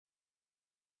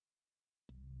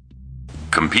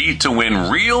Compete to win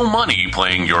real money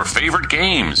playing your favorite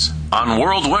games. On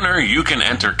World Winner, you can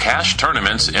enter cash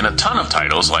tournaments in a ton of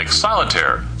titles like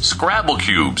Solitaire, Scrabble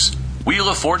Cubes, Wheel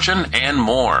of Fortune, and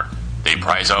more. They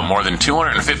prize out more than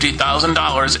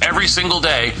 $250,000 every single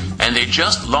day, and they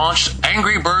just launched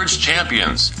Angry Birds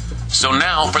Champions. So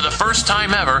now, for the first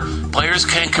time ever, players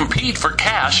can compete for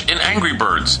cash in Angry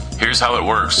Birds. Here's how it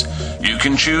works. You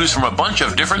can choose from a bunch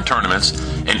of different tournaments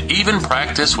and even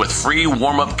practice with free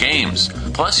warm-up games.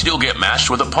 Plus, you'll get matched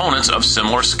with opponents of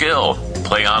similar skill.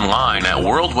 Play online at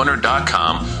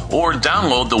worldwinner.com or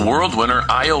download the World Winner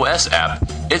iOS app.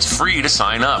 It's free to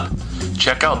sign up.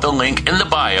 Check out the link in the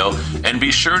bio and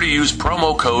be sure to use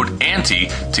promo code ANTE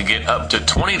to get up to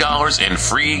 $20 in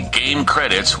free game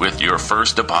credits with your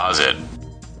first deposit.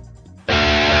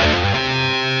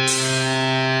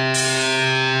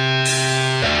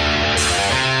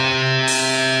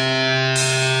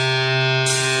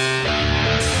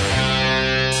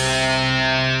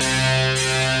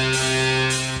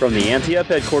 From the Ante Up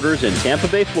headquarters in Tampa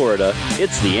Bay, Florida,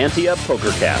 it's the Ante Up Poker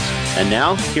Cast. And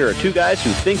now, here are two guys who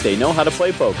think they know how to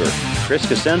play poker, Chris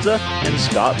Cosenza and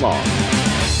Scott Long.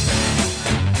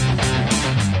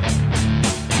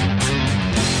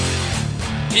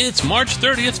 It's March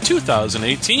 30th,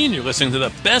 2018. You're listening to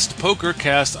the best poker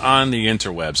cast on the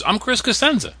interwebs. I'm Chris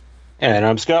Cosenza. And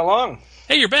I'm Scott Long.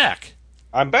 Hey, you're back.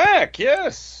 I'm back,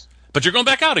 yes. But you're going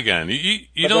back out again.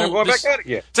 You don't. I'm going back out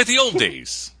again. It's like the old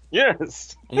days.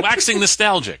 Yes. Waxing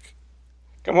nostalgic.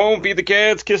 Come home, feed the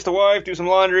cats, kiss the wife, do some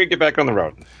laundry, get back on the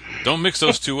road. Don't mix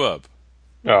those two up.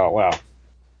 Oh, wow.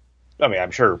 I mean,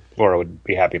 I'm sure Laura would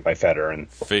be happy if I fed her. And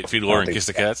feed Laura and kiss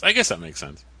the cats? I guess that makes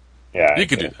sense. Yeah. You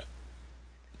could do that.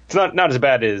 It's not as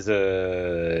bad as, I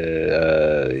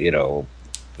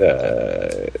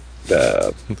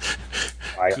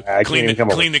clean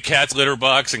the cat's litter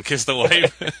box and kiss the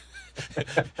wife.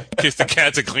 Kiss the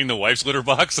cats and clean the wife's litter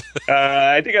box.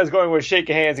 I think I was going with shake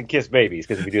hands and kiss babies,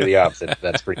 because if you do the opposite,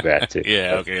 that's pretty bad too.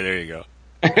 Yeah, okay, there you go.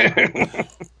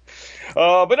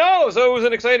 But no, so it was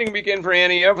an exciting weekend for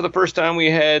Ante Up. For the first time, we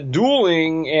had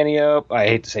dueling Ante Up. I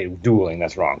hate to say dueling,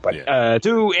 that's wrong, but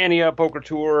two Ante Up Poker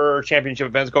Tour championship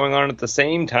events going on at the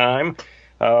same time.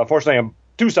 Fortunately, on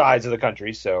two sides of the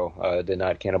country, so did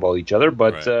not cannibal each other,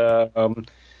 but right.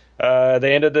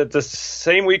 They ended at the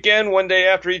same weekend, one day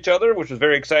after each other, which was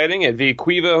very exciting. At the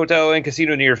Cueva Hotel and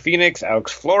Casino near Phoenix,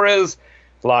 Alex Flores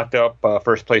locked up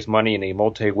first place money in a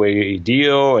multi-way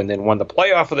deal and then won the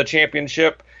playoff of the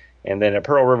championship. And then at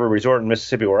Pearl River Resort in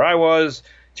Mississippi, where I was,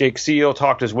 Jake Seal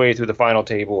talked his way through the final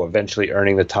table, eventually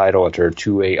earning the title after a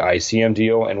two-way ICM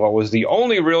deal. And what was the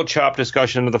only real chop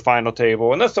discussion of the final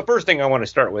table, and that's the first thing I want to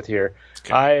start with here.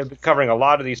 Okay. I've been covering a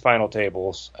lot of these final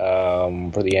tables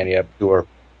for the Ante Up Tour.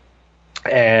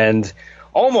 And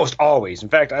almost always, in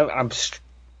fact, I'm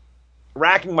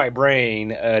racking my brain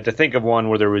to think of one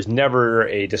where there was never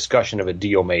a discussion of a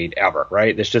deal made ever,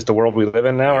 right? It's just the world we live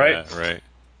in now, right? Yeah, right.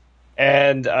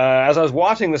 And as I was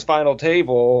watching this final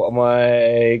table, I'm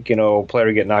like,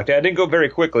 player get knocked out. It didn't go very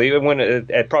quickly. It went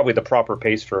at probably the proper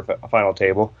pace for a final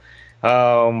table.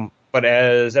 But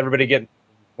as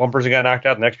one person got knocked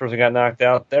out, the next person got knocked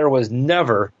out, there was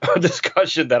never a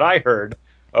discussion that I heard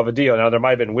of a deal. Now, there might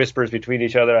have been whispers between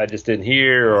each other I just didn't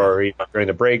hear, or during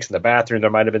the breaks in the bathroom there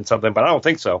might have been something, but I don't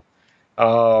think so.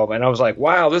 And I was like,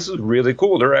 wow, this is really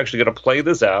cool. They're actually going to play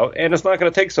this out, and it's not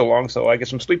going to take so long, so I get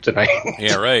some sleep tonight.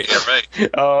 Yeah, right.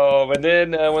 And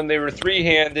then when they were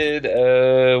three-handed,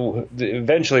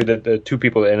 eventually the two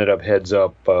people that ended up heads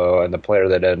up and the player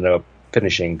that ended up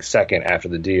finishing second after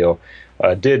the deal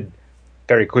did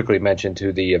very quickly mention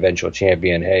to the eventual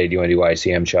champion, hey, do you want to do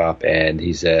ICM chop? And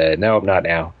he said, no, not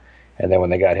now. And then when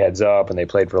they got heads up and they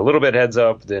played for a little bit heads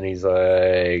up, then he's like,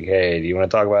 hey, do you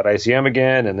want to talk about ICM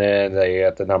again? And then they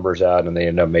got the numbers out and they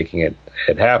ended up making it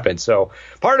happen. So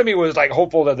part of me was like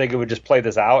hopeful that they would just play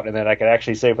this out, and then I could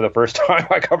actually say for the first time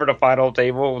I covered a final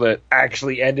table that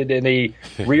actually ended in a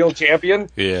real champion.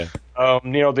 Yeah.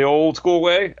 The old school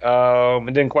way. It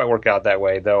didn't quite work out that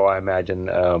way, though. I imagine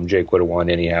Jake would have won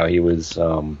anyhow. He was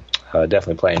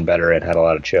definitely playing better and had a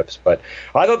lot of chips. But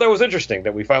I thought that was interesting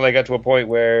that we finally got to a point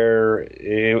where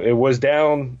it was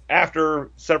down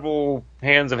after several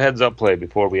hands of heads-up play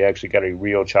before we actually got a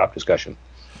real chop discussion.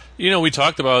 We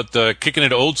talked about kicking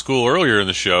it old school earlier in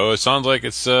the show. It sounds like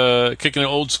it's kicking it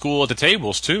old school at the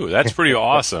tables, too. That's pretty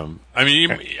awesome. I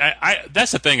mean,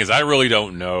 that's the thing is I really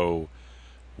don't know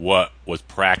what was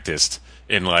practiced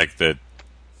in like the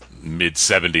mid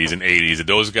 70s and 80s. Did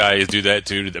those guys do that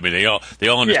too? I mean, they all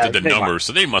understood the numbers,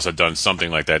 so they must have done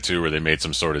something like that too, where they made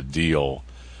some sort of deal.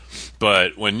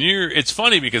 But it's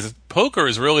funny because poker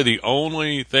is really the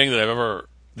only thing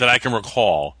that I can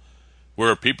recall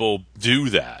where people do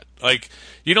that. Like,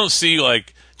 you don't see,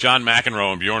 like, John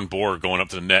McEnroe and Bjorn Borg going up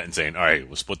to the net and saying, all right,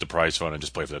 we'll split the prize fund and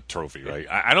just play for the trophy, right?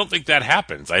 I don't think that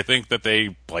happens. I think that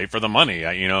they play for the money.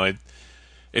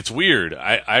 It's weird.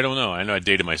 I don't know. I know I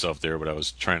dated myself there, but I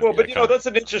was trying to... Well, but, that's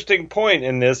an interesting point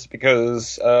in this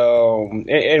because,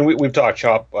 and we've talked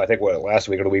shop, I think, last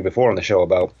week or the week before on the show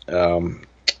about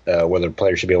whether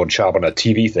players should be able to shop on a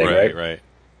TV thing, right? Right.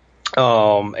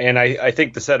 And I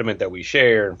think the sentiment that we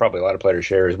share, and probably a lot of players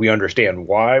share, is we understand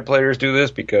why players do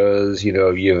this because,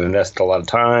 you've invested a lot of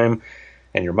time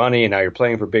and your money, and now you're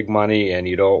playing for big money, and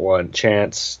you don't want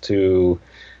chance to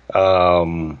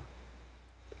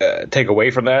take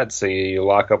away from that. So you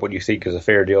lock up what you think is a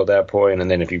fair deal at that point,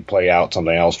 and then if you play out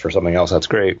something else for something else, that's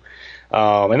great.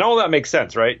 And all that makes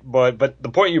sense, right? But the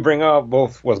point you bring up,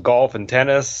 both with golf and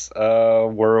tennis,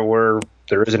 where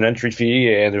there is an entry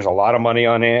fee and there's a lot of money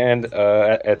on hand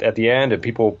at the end, and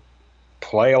people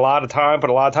play a lot of time,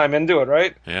 put a lot of time into it,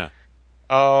 right? Yeah.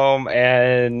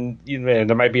 And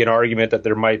there might be an argument that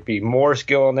there might be more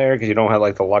skill in there because you don't have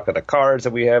like the luck of the cards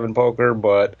that we have in poker,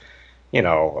 but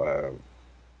a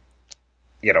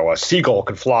seagull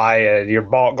could fly and your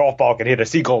golf ball could hit a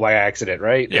seagull by accident,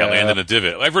 right? Yeah, land in a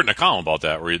divot. I've written a column about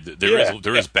that where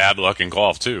there is bad luck in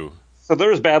golf too. So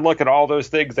there's bad luck in all those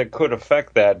things that could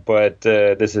affect that, but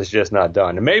this is just not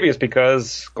done. And maybe it's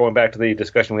because, going back to the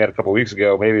discussion we had a couple of weeks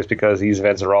ago, maybe it's because these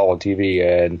events are all on TV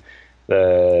and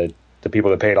the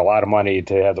people that paid a lot of money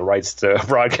to have the rights to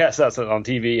broadcast us on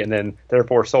TV and then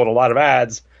therefore sold a lot of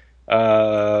ads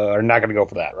are not going to go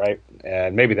for that, right?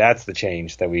 And maybe that's the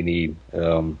change that we need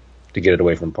to get it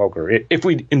away from poker, if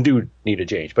we indeed need a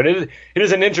change. But it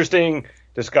is an interesting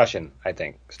discussion, I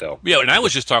think, still. Yeah, and I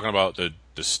was just talking about the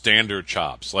standard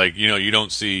chops. Like, you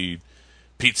don't see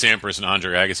Pete Sampras and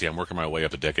Andre Agassi, I'm working my way up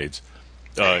the decades,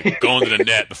 going to the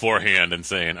net beforehand and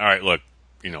saying, all right, look,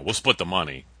 we'll split the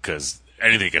money because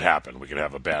anything could happen. We could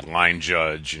have a bad line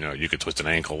judge, you could twist an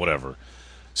ankle, whatever.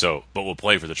 So, but we'll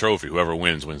play for the trophy. Whoever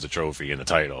wins the trophy and the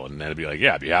title, and then it'd be like,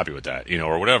 yeah, I'd be happy with that,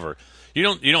 or whatever. You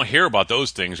don't hear about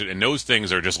those things, and those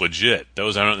things are just legit.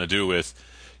 Those have nothing to do with,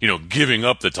 giving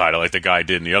up the title like the guy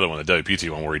did in the other one, the WPT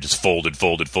one, where he just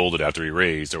folded after he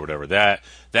raised or whatever. That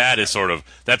is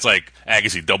that's like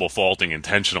Agassi double faulting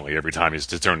intentionally every time he's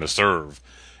to turn to serve,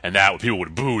 and that people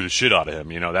would boo the shit out of him.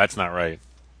 That's not right.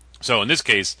 So in this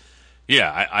case,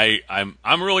 yeah,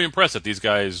 I'm really impressed that these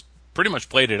guys pretty much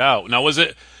played it out. Now, was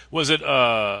it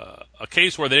a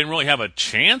case where they didn't really have a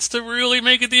chance to really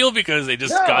make a deal because they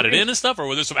just got it in and stuff, or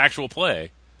was there some actual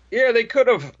play? Yeah, they could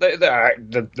have.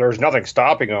 There's nothing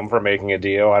stopping them from making a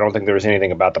deal. I don't think there was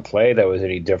anything about the play that was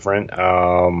any different.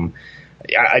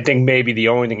 I think maybe the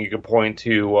only thing you could point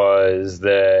to was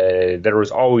that there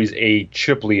was always a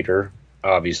chip leader,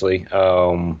 obviously,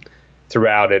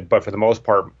 throughout it. But for the most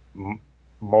part,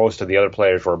 most of the other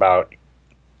players were about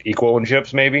equal in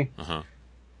chips, maybe. Uh-huh.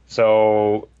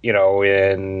 So,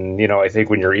 I think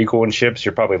when you're equal in chips,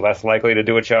 you're probably less likely to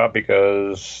do a chop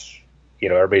because,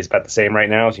 everybody's about the same right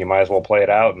now, so you might as well play it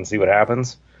out and see what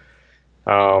happens.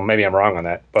 Maybe I'm wrong on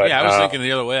that. But yeah, I was thinking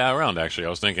the other way around, actually. I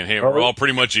was thinking, hey, we're all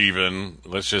pretty much even.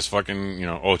 Let's just fucking,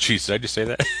 oh, geez, did I just say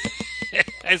that?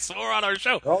 I swore on our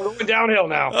show. Oh, we're going downhill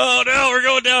now. Oh, no, we're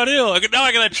going downhill. Now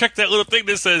I got to check that little thing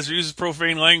that says uses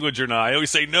profane language or not. I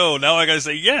always say no. Now I got to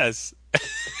say yes.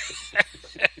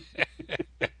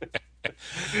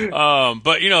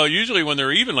 But usually when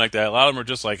they're even like that, a lot of them are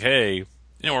just like, hey,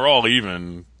 we're all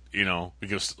even, we can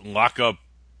just lock up,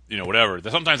 whatever.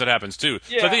 Sometimes that happens too.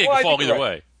 Yeah, so I think it can fall either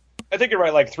way. I think you're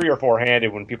right. Like 3 or 4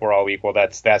 handed when people are all equal,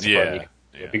 that's funny. Yeah.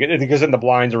 Because then the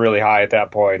blinds are really high at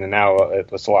that point, and now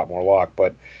it's a lot more luck.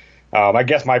 But I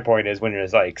guess my point is when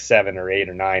it's like 7 or 8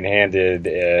 or 9 handed,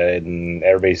 and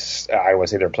everybody's, I don't want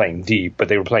to say they're playing deep, but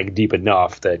they were playing deep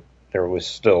enough that there was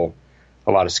still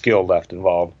a lot of skill left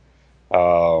involved.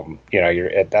 You're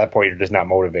at that point, you're just not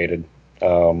motivated.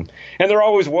 And there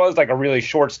always was like a really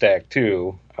short stack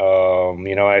too.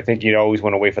 I think you always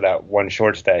want to wait for that one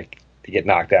short stack to get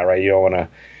knocked out, right? You don't want to.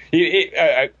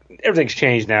 Everything's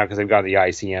changed now because they've got the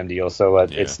ICM deal, so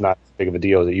it's not as big of a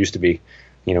deal as it used to be.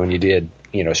 When you did,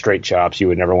 straight chops, you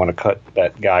would never want to cut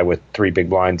that guy with 3 big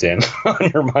blinds in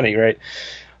on your money, right?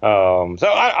 So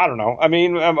I don't know. I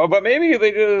mean, but maybe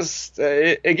they just,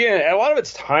 again, a lot of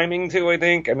it's timing too, I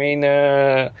think. I mean,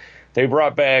 they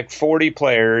brought back 40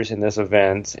 players in this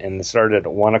event and it started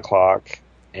at 1 o'clock.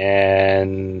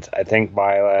 And I think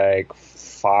by like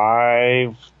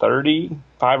 5:30,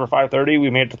 5 or 5:30, we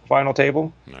made it to the final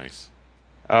table. Nice.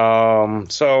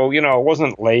 So, it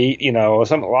wasn't late, a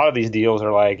lot of these deals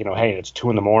are like, hey, it's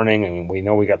 2 a.m. and we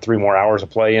know we got 3 more hours of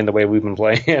play in the way we've been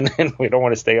playing and we don't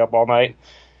want to stay up all night.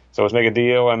 So let's make a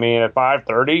deal. I mean, at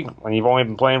 5:30, when you've only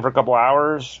been playing for a couple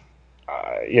hours,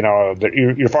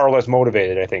 you're far less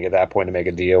motivated, I think, at that point to make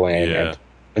a deal. And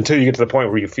until you get to the point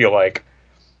where you feel like,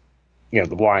 the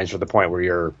blinds are the point where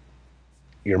you're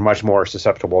much more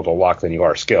susceptible to luck than you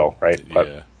are skill, right?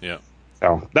 But, yeah.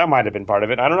 So that might have been part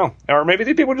of it. I don't know. Or maybe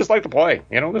these people just like to play.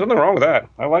 There's nothing wrong with that.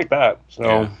 I like that.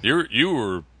 So you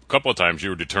were a couple of times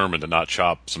you were determined to not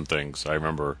chop some things. I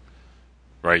remember,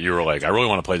 right? You were like, I really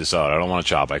want to play this out. I don't want to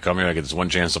chop. I come here, I get this one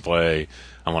chance to play.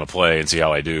 I want to play and see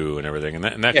how I do and everything.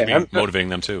 And that can be motivating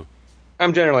them too.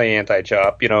 I'm generally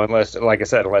anti-chop, unless, like I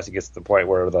said, unless it gets to the point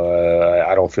where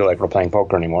I don't feel like we're playing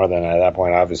poker anymore. Then at that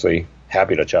point, obviously,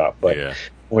 happy to chop. But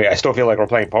I still feel like we're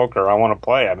playing poker. I want to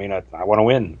play. I mean, I want to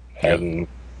win. And,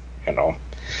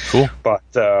 Cool. But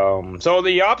so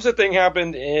the opposite thing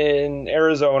happened in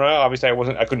Arizona. Obviously,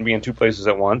 I couldn't be in two places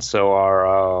at once. So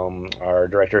our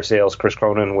director of sales, Chris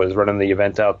Cronin, was running the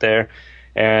event out there.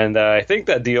 And I think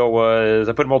that deal was,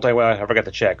 I forgot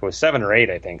to check. It was 7 or 8,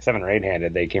 I think. 7 or 8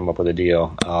 handed, they came up with a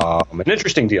deal. An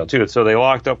interesting deal, too. So they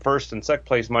locked up first and second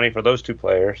place money for those two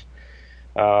players.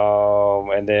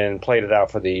 And then played it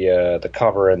out for the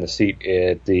cover and the seat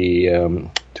at the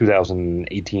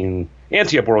 2018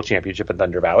 Ante Up World Championship in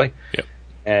Thunder Valley. Yep.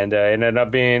 And it ended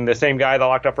up being the same guy that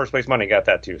locked up first place money got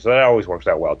that, too. So that always works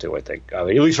out well, too, I think. At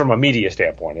least from a media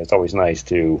standpoint. It's always nice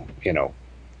to,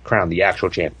 crown the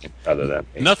actual champion rather than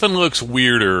nothing looks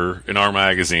weirder in our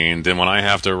magazine than when I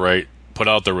have to put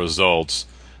out the results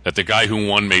that the guy who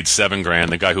won made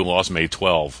 $7,000, the guy who lost made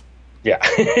 12. Yeah.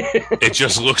 It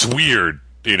just looks weird.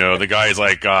 The guy's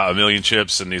like a million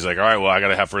chips, and he's like, all right, well, I got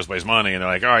to have first place money. And they're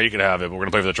like, all right, you can have it, but we're going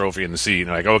to play for the trophy and the seat.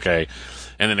 And they're like, okay.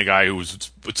 And then the guy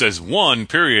it says 1,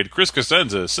 period, Chris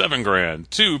Cosenza, $7,000.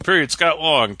 2, period, Scott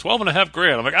Long,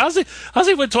 $12,500. I'm like, how's he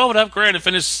win $12,500 and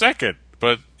finish second?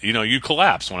 But, you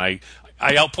collapse when I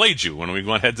outplayed you when we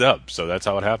went heads up. So that's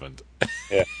how it happened.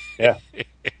 Yeah.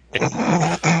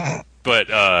 But,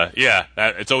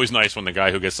 it's always nice when the guy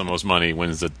who gets the most money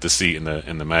wins the seat in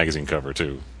the magazine cover,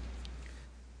 too.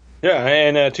 Yeah,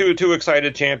 and two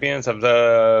excited champions. I've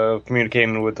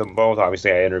communicated with them both.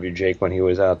 Obviously, I interviewed Jake when he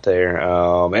was out there.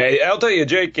 I'll tell you,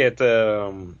 Jake at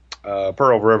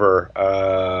Pearl River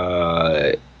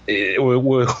it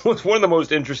was one of the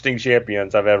most interesting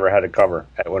champions I've ever had to cover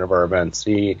at one of our events.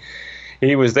 He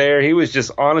was there. He was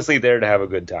just honestly there to have a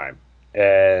good time.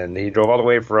 And he drove all the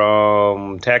way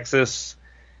from Texas,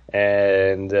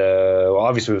 and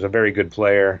obviously was a very good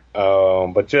player,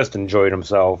 but just enjoyed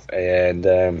himself.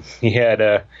 And he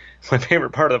had my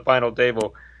favorite part of the final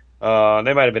table.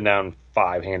 They might have been down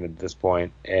 5-handed at this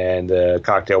point, and the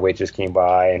cocktail waitress came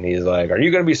by, and he's like, "Are you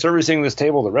going to be servicing this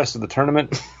table the rest of the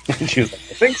tournament?" And she was like,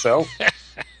 "I think so."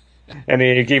 And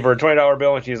he gave her a $20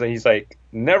 bill, and he's like,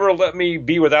 "Never let me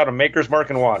be without a Maker's Mark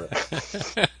and water."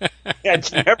 Yeah,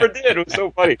 she never did. It was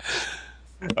so funny.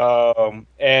 He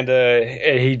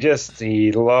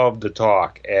loved to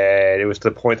talk, and it was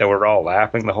to the point that we were all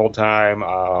laughing the whole time.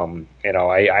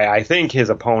 I think his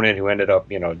opponent, who ended up,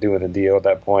 doing the deal at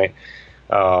that point,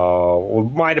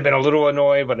 might have been a little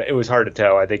annoyed, but it was hard to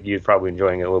tell. I think he was probably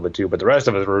enjoying it a little bit too, but the rest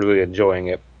of us were really enjoying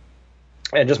it.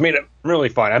 And just made it really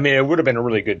fun. I mean, it would have been a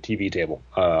really good TV table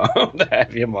to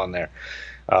have him on there.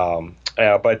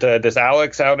 But this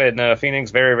Alex out in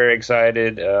Phoenix, very, very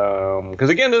excited. Because,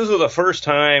 again, this is the first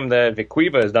time that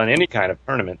Viquiva has done any kind of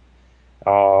tournament.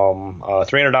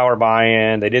 $300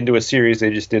 buy-in. They didn't do a series.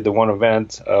 They just did the one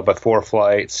event, but 4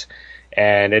 flights.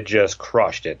 And it just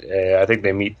crushed it. I think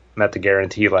they met the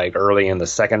guarantee early in the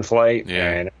second flight. Yeah.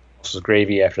 And it was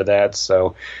gravy after that.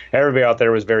 So everybody out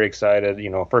there was very excited.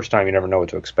 First time you never know what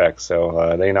to expect.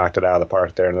 So they knocked it out of the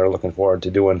park there, and they're looking forward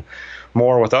to doing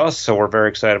more with us. So we're very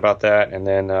excited about that. And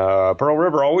then Pearl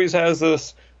River always has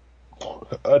this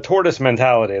tortoise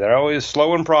mentality. They're always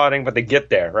slow and prodding, but they get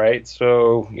there, right?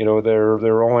 So, there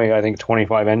are only, I think,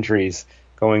 25 entries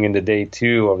going into day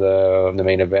 2 of the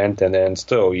main event, and then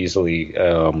still easily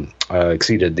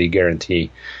exceeded the guarantee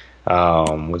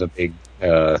with a big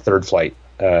third flight.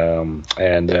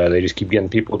 And they just keep getting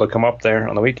people to come up there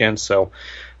on the weekends. So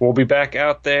we'll be back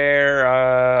out there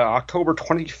October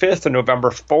 25th and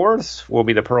November 4th. Will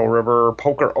be the Pearl River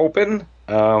Poker Open,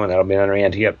 and that'll be another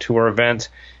Ante Up Tour event.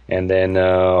 And then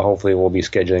hopefully we'll be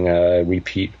scheduling a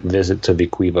repeat visit to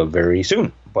Viquiva very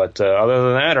soon. But other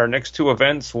than that, our next 2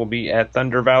 events will be at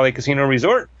Thunder Valley Casino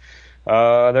Resort.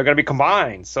 They're going to be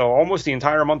combined, so almost the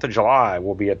entire month of July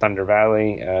will be at Thunder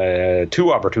Valley.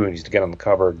 2 opportunities to get on the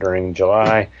cover during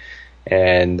July,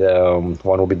 and one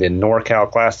will be the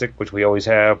NorCal Classic, which we always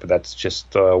have, but that's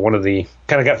just one of the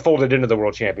kind of got folded into the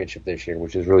World Championship this year,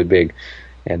 which is really big.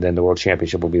 And then the World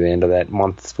Championship will be the end of that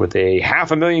month with a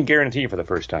 $500,000 guarantee for the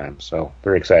first time. So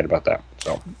very excited about that.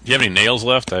 So, do you have any nails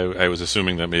left? I was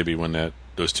assuming that maybe when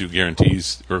those 2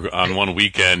 guarantees were on one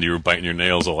weekend, you were biting your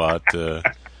nails a lot,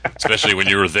 especially when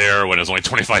you were there when it was only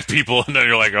 25 people, and then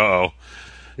you're like, oh,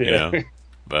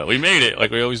 But we made it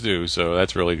like we always do, so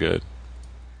that's really good.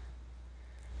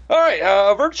 All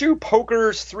right, Virtue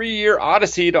Poker's 3-year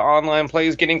odyssey to online play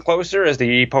is getting closer as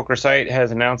the poker site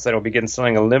has announced that it will begin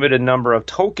selling a limited number of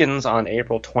tokens on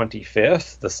April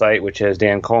 25th. The site, which has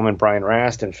Dan Coleman, Brian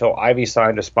Rast, and Phil Ivey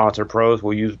signed as sponsor pros,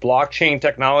 will use blockchain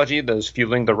technology that is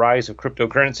fueling the rise of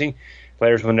cryptocurrency.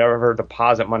 Players will never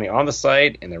deposit money on the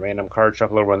site, and the random card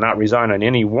shuffler will not reside on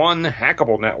any one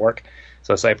hackable network.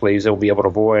 So site believes it will be able to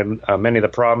avoid many of the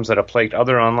problems that have plagued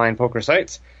other online poker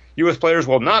sites. U.S. players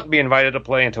will not be invited to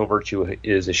play until Virtue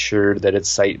is assured that its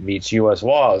site meets U.S.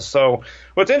 laws. So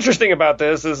what's interesting about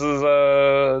this is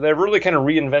they're really kind of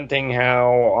reinventing how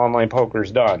online poker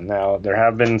is done. Now, there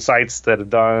have been sites that have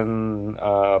done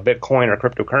Bitcoin or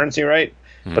cryptocurrency, right?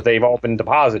 But they've all been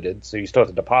deposited, so you still have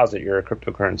to deposit your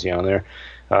cryptocurrency on there.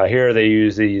 Here they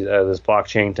use this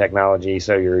blockchain technology,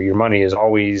 so your money is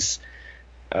always...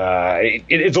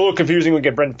 it's a little confusing. We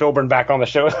get Brent Filburn back on the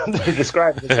show to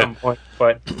describe it at some point,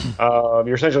 but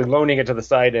you're essentially loaning it to the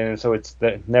site, and so it's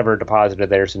never deposited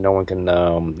there, so no one can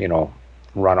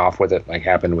run off with it like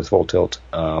happened with Full Tilt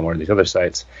or these other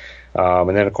sites.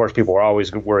 And then of course people are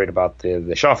always worried about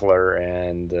the shuffler,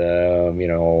 and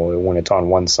when it's on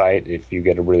one site, if you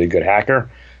get a really good hacker,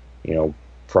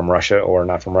 from Russia or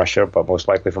not from Russia, but most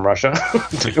likely from Russia.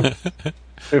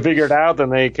 To figure it out, then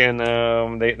they can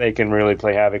really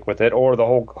play havoc with it, or the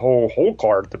whole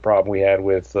card. The problem we had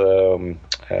with it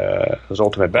was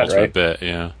Ultimate Bet, right? Ultimate Bet,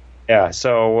 yeah. Yeah,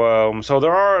 so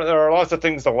there are lots of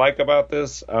things to like about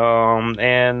this,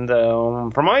 and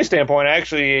from my standpoint,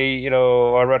 actually,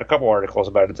 I read a couple articles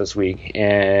about it this week,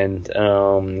 and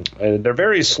they're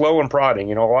very slow and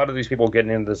prodding. A lot of these people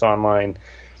getting into this online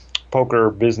poker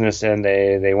business, and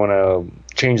they want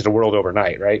to change the world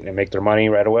overnight, right, and make their money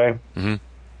right away. Mm-hmm.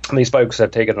 These folks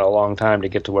have taken a long time to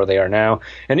get to where they are now,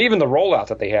 and even the rollout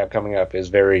that they have coming up is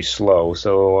very slow.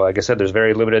 So, like I said, there's a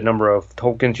very limited number of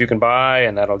tokens you can buy,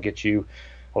 and that'll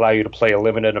allow you to play a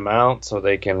limited amount, so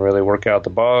they can really work out the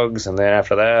bugs. And then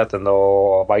after that, then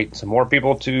they'll invite some more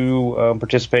people to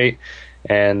participate,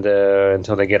 and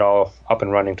until they get all up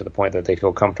and running to the point that they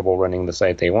feel comfortable running the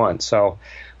site they want. So,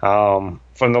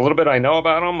 from the little bit I know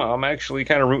about them, I'm actually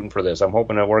kind of rooting for this. I'm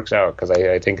hoping it works out, because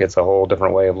I think it's a whole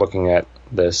different way of looking at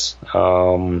this.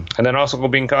 And then also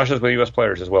being cautious with U.S.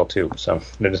 players as well, too. So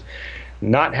they're just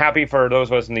not happy for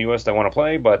those of us in the U.S. that want to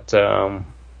play, but they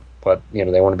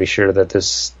want to be sure that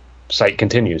this site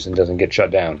continues and doesn't get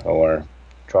shut down or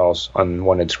draws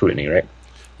unwanted scrutiny, right?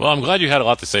 Well, I'm glad you had a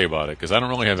lot to say about it, because I don't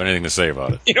really have anything to say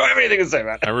about it. You don't have anything to say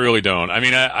about it? I really don't. I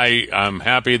mean, I'm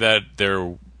happy that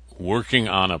they're working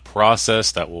on a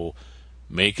process that will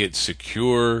make it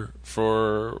secure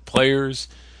for players,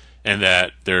 and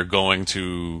that they're going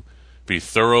to be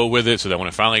thorough with it, so that when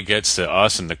it finally gets to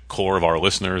us and the core of our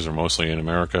listeners are mostly in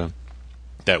America,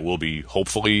 that we'll be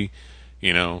hopefully,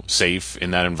 safe in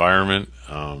that environment.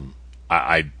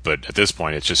 But at this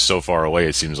point, it's just so far away,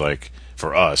 it seems like,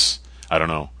 for us. I don't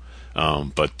know.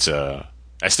 But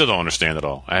I still don't understand it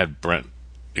all. I had Brent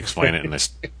explain it, and I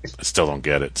still don't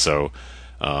get it. So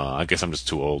I guess I'm just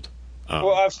too old.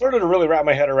 Well, I've started to really wrap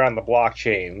my head around the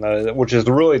blockchain, which is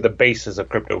really the basis of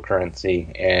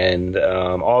cryptocurrency, and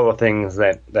all the things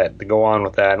that go on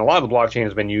with that. And a lot of the blockchain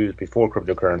has been used before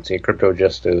cryptocurrency. Crypto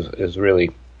just is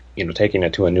really, taking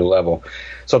it to a new level.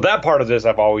 So that part of this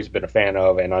I've always been a fan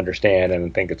of and understand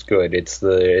and think it's good. It's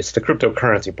the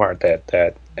cryptocurrency part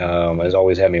that has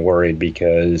always had me worried,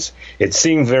 because it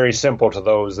seems very simple to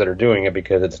those that are doing it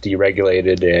because it's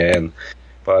deregulated,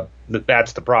 but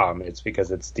that's the problem. It's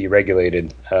because it's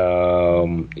deregulated.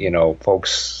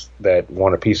 Folks that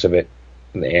want a piece of it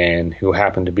and who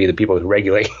happen to be the people who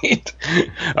regulate it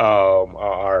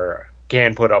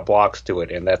can put up blocks to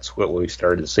it, and that's what we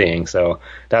started seeing. So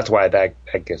that's why that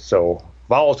gets so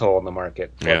volatile in the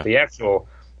market. Yeah. But the actual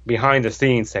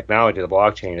behind-the-scenes technology of the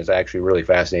blockchain is actually really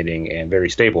fascinating and very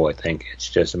stable, I think. It's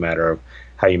just a matter of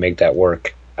how you make that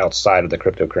work outside of the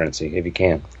cryptocurrency, if you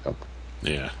can. So.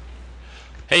 Yeah.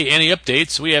 Hey, Ante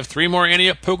updates. We have 3 more Ante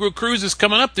Up Poker cruises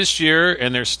coming up this year,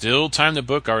 and there's still time to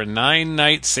book our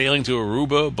 9-night sailing to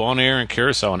Aruba, Bonaire, and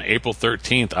Curacao on April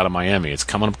 13th out of Miami. It's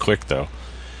coming up quick, though.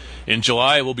 In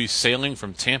July, we'll be sailing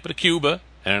from Tampa to Cuba,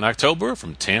 and in October,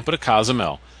 from Tampa to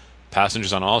Cozumel.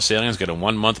 Passengers on all sailings get a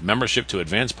 1-month membership to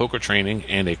advanced poker training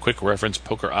and a quick reference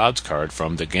poker odds card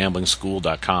from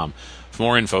thegamblingschool.com. For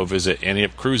more info, visit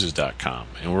anteupcruises.com.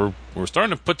 And we're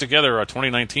starting to put together our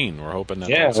 2019. We're hoping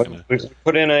that we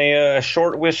put in a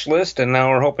short wish list, and now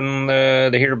we're hoping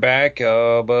to hear back.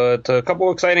 But a couple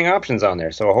of exciting options on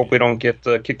there, so I hope we don't get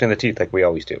kicked in the teeth like we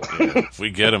always do. If we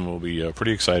get them, we'll be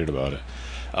pretty excited about it.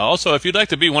 Also, if you'd like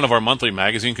to be one of our monthly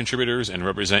magazine contributors and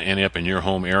represent Ante Up in your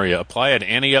home area, apply at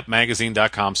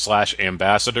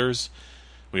anteupmagazine.com/ambassadors.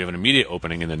 We have an immediate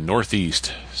opening in the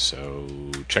Northeast, so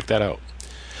check that out.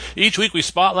 Each week we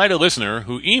spotlight a listener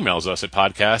who emails us at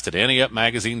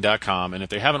podcast@anteupmagazine.com, and if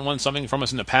they haven't won something from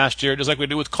us in the past year, just like we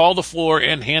do with Call the Floor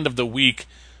and Hand of the Week,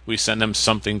 we send them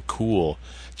something cool.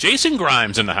 Jason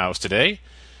Grimes in the house today.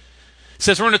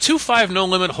 Says we're in a 2-5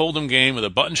 no-limit hold'em game with a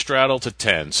button straddle to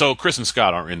 10. So Chris and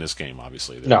Scott aren't in this game,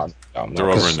 obviously. They're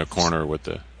over in the corner with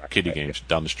the kiddie games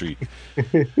down the street.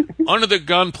 Under the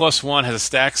Gun +1 has a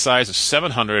stack size of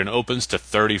 700 and opens to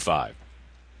 35.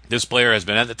 This player has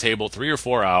been at the table 3 or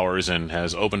 4 hours and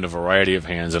has opened a variety of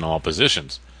hands in all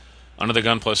positions. Under the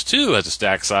Gun +2 has a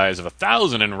stack size of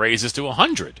 1,000 and raises to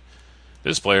 100.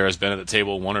 This player has been at the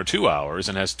table 1 or 2 hours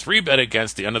and has 3-bet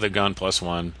against the Under the Gun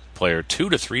 +1 player 2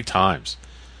 to 3 times.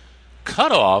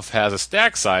 Cutoff has a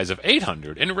stack size of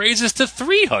 800 and raises to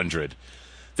 300.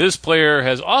 This player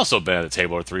has also been at the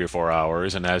table for 3 or 4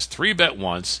 hours and has 3-bet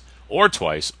once or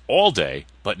twice all day,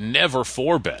 but never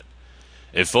 4-bet.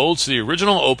 It folds to the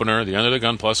original opener, the Under the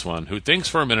Gun +1, who thinks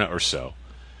for a minute or so.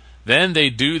 Then they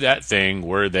do that thing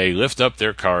where they lift up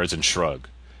their cards and shrug.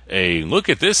 A look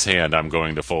at this hand I'm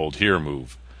going to fold here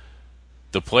move.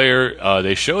 The player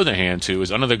they show the hand to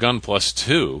is Under the Gun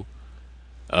 +2,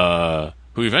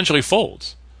 who eventually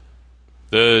folds.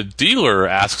 The dealer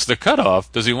asks the cutoff,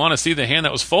 does he want to see the hand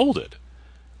that was folded?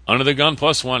 Under the Gun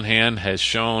 +1 hand has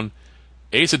shown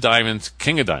Ace of Diamonds,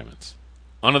 King of Diamonds.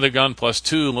 Under the Gun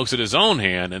 +2 looks at his own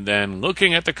hand and then,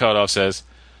 looking at the cutoff, says,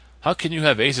 how can you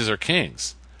have aces or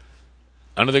kings?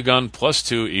 Under the Gun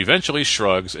 +2 eventually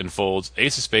shrugs and folds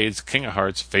Ace of Spades, King of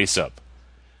Hearts face up.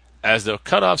 As the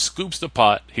cutoff scoops the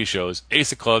pot, he shows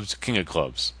Ace of Clubs, King of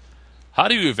Clubs. How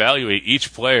do you evaluate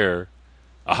each player,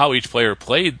 how each player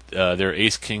played their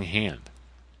Ace-King hand?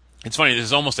 It's funny, this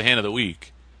is almost a hand of the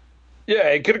week. Yeah,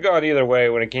 it could have gone either way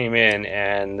when it came in,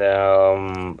 and,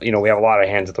 we have a lot of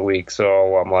hands of the week,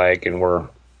 so I'm like, and we're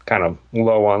kind of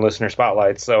low on listener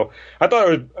spotlights, so I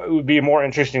thought it would be a more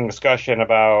interesting discussion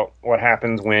about what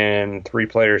happens when 3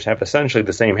 players have essentially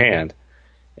the same hand,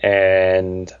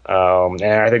 and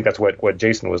I think that's what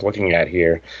Jason was looking at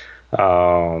here,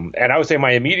 and I would say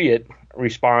my immediate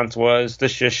response was,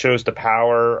 this just shows the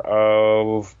power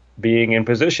of being in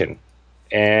position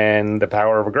and the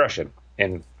power of aggression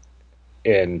in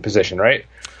position, right?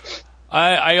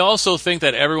 I also think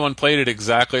that everyone played it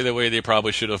exactly the way they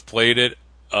probably should have played it.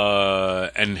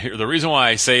 And the reason why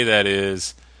I say that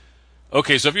is,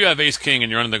 okay, so if you have Ace-King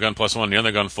and you're under the Gun +1, the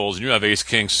under gun folds, and you have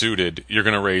Ace-King suited, you're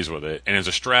going to raise with it. And it's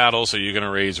a straddle, so you're going to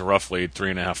raise roughly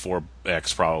 3.5,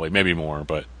 4x probably, maybe more,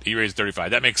 but he raised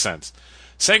 35. That makes sense.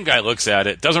 Second guy looks at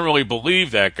it, doesn't really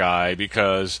believe that guy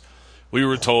because we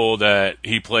were told that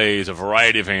he plays a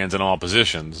variety of hands in all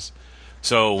positions.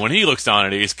 So when he looks down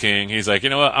at Ace-King, he's like, you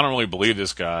know what, I don't really believe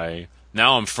this guy.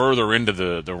 Now I'm further into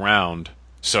the round,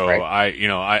 so right.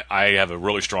 I have a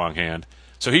really strong hand.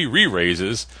 So he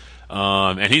re-raises,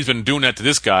 and he's been doing that to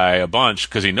this guy a bunch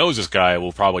because he knows this guy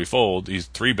will probably fold. He's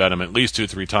 3-bet him at least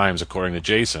 2-3 times according to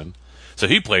Jason. So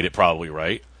he played it probably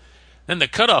right. Then the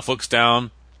cutoff looks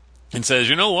down and says,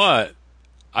 you know what?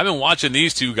 I've been watching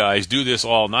these two guys do this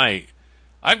all night.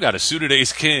 I've got a suited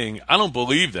Ace-King. I don't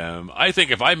believe them. I think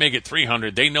if I make it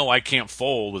 300, they know I can't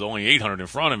fold with only 800 in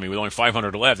front of me, with only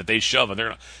 500 left, that they shove.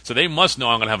 So they must know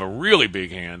I'm going to have a really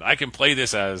big hand. I can play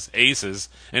this as aces,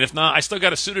 and if not, I still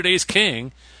got a suited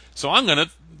Ace-King, so I'm going to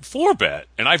 4-bet.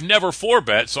 And I've never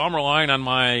 4-bet, so I'm relying on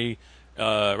my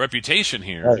reputation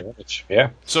here. Yeah.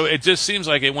 So it just seems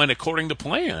like it went according to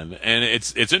plan. And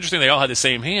it's interesting they all had the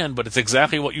same hand, but it's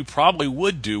exactly what you probably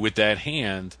would do with that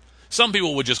hand. Some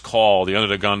people would just call. The under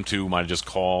the gun two might have just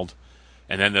called,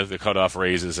 and then the cutoff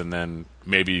raises, and then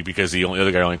maybe because the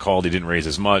other guy only called, he didn't raise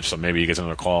as much, so maybe he gets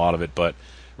another call out of it. But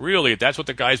really, that's what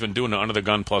the guy's been doing to under the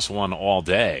gun +1 all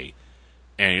day,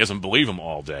 and he doesn't believe him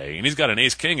all day, and he's got an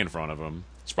Ace-King in front of him.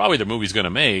 It's probably the move he's going to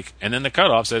make, and then the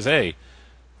cutoff says, hey,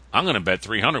 I'm going to bet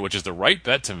 300, which is the right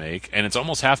bet to make, and it's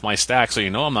almost half my stack, so you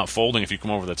know I'm not folding if you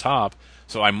come over the top,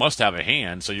 so I must have a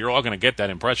hand, so you're all going to get that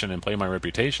impression and play my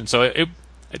reputation. So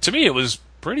to me, it was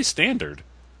pretty standard.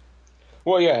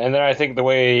 Well, yeah, and then I think the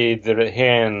way the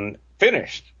hand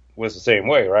finished was the same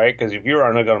way, right? Because if you're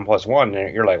on a gun plus one,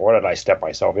 you're like, what did I step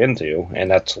myself into? And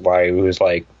that's why he was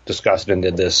like disgusted and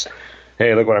did this.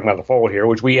 Hey, look what I'm going to fold here,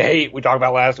 which we hate. We talked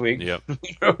about last week. Yep.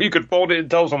 You could fold it and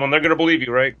tell someone, they're going to believe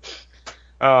you, right?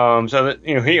 So that,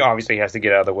 he obviously has to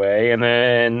get out of the way. And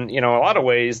then, a lot of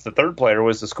ways, the third player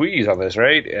was the squeeze on this,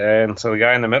 right? And so the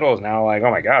guy in the middle is now like,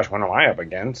 oh my gosh, what am I up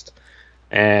against?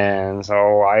 And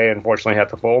so I unfortunately had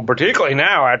to fold, particularly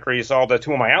now after he saw that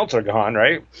two of my outs are gone,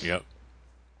 right? Yep.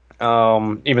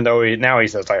 Even though he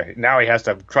says now he has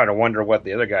to try to wonder what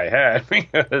the other guy had,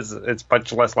 because it's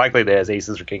much less likely that he has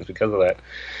aces or kings because of that.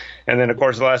 And then of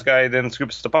course the last guy then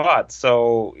scoops the pot.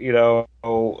 So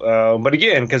but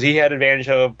again, because he had advantage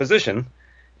of position,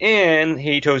 and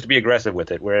he chose to be aggressive with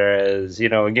it. Whereas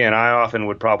again, I often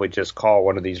would probably just call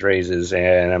one of these raises,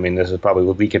 and I mean this is probably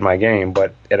leaking my game,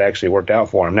 but it actually worked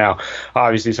out for him. Now,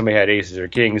 obviously, somebody had aces or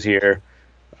kings here.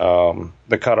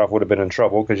 The cutoff would have been in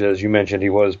trouble because, as you mentioned,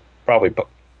 he was probably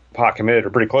pot committed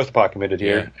or pretty close to pot committed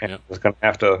here, and was going to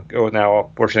have to go. Now,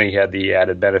 fortunately, he had the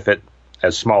added benefit,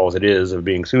 as small as it is, of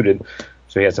being suited,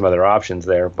 so he had some other options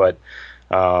there. But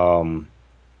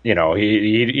he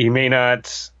may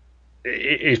not.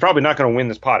 He's probably not going to win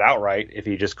this pot outright if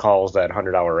he just calls that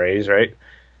 $100 raise, right?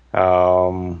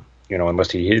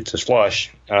 Unless he hits his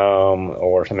flush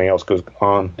or something else goes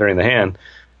on during the hand.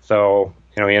 So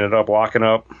he ended up locking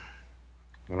up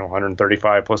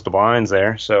 135 plus the blinds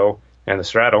there, so, and the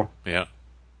straddle. Yeah.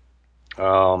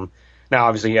 Now,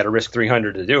 obviously, he had to risk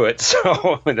 300 to do it,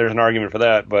 so there's an argument for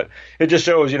that. But it just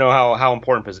shows, how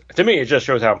important to me. It just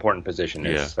shows how important position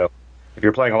is. Yeah. So if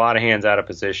you're playing a lot of hands out of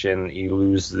position, you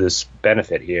lose this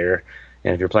benefit here.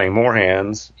 And if you're playing more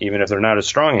hands, even if they're not as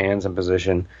strong hands in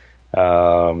position, you're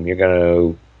going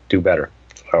to do better.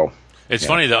 So. It's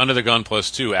funny that under the gun plus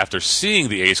two, after seeing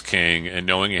the ace king and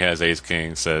knowing he has ace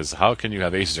king, says, how can you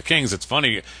have aces or kings? It's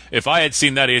funny. If I had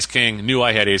seen that ace king, knew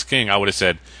I had ace king, I would have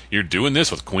said, you're doing this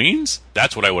with queens?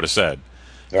 That's what I would have said.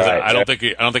 Right, I don't think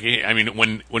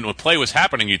when the play was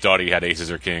happening, you thought he had aces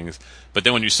or kings. But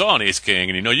then when you saw an ace king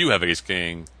and you have ace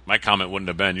king, my comment wouldn't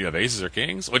have been, you have aces or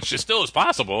kings? Which still is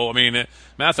possible. I mean,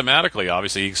 mathematically,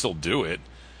 obviously, you can still do it.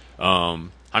 How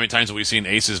many times have we seen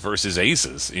aces versus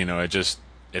aces?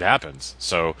 It happens.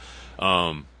 So,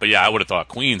 but yeah, I would have thought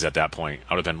queens at that point.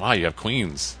 I would have been, wow, you have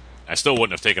queens. I still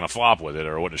wouldn't have taken a flop with it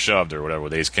or wouldn't have shoved or whatever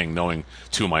with ace king, knowing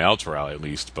two of my outs were out at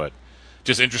least. But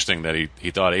just interesting that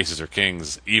he thought aces or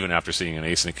kings even after seeing an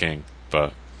ace and a king.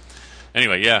 But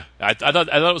anyway, yeah, I thought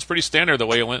it was pretty standard the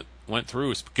way it went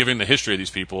through, given the history of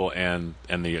these people and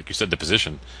the, like you said, the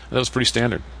position. That was pretty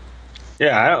standard.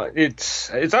 Yeah, it's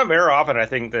not very often I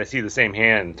think that I see the same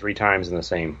hand three times in the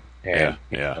same. And,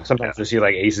 sometimes I see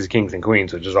like aces, kings, and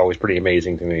queens, which is always pretty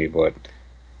amazing to me. But,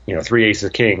 three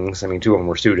aces, kings, I mean, two of them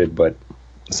were suited, but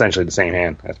essentially the same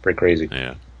hand. That's pretty crazy.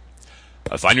 Yeah.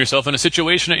 Find yourself in a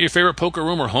situation at your favorite poker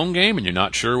room or home game and you're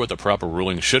not sure what the proper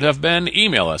ruling should have been?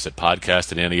 Email us at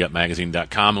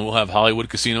podcast@anteupmagazine.com and we'll have Hollywood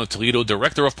Casino Toledo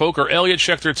Director of Poker, Elliot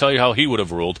Schechter, tell you how he would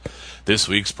have ruled. This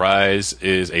week's prize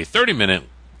is a 30-minute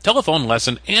telephone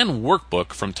lesson and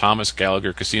workbook from Thomas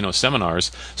Gallagher Casino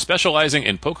Seminars, specializing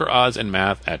in poker odds and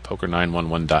math at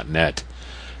poker911.net.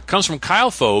 Comes from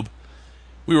Kyle Phobe.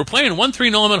 We were playing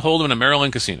 1-3 no limit hold'em in a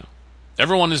Maryland casino.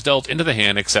 Everyone is dealt into the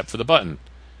hand except for the button.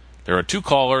 There are two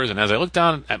callers, and as I look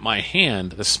down at my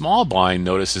hand, the small blind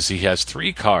notices he has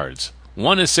three cards.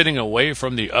 One is sitting away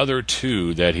from the other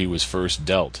two that he was first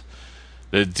dealt.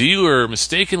 The dealer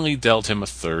mistakenly dealt him a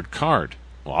third card.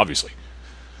 Well, obviously.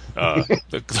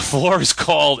 The floor is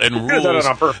called and rules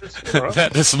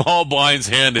that the small blind's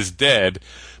hand is dead,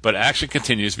 but action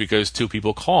continues because two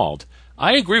people called.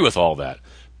 I agree with all that,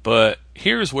 but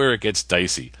here's where it gets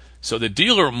dicey. So the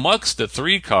dealer mucks the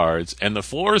three cards, and the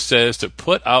floor says to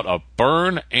put out a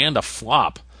burn and a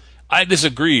flop. I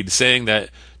disagreed, saying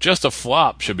that just a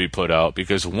flop should be put out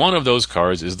because one of those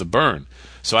cards is the burn.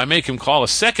 So I make him call a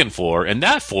second floor, and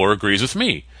that floor agrees with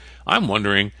me. I'm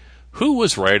wondering, who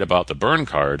was right about the burn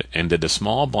card, and did the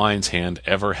small blind's hand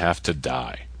ever have to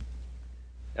die?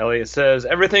 Elliot says,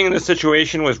 everything in this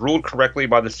situation was ruled correctly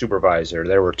by the supervisor.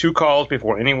 There were two calls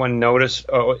before anyone was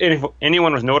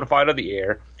notified of the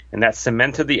error, and that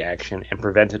cemented the action and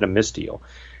prevented a misdeal.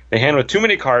 The hand with too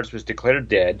many cards was declared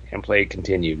dead, and play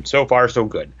continued. So far, so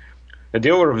good. The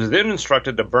dealer was then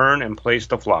instructed to burn and place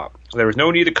the flop. There was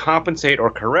no need to compensate or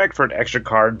correct for an extra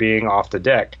card being off the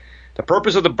deck. The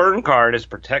purpose of the burn card is to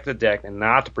protect the deck and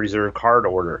not to preserve card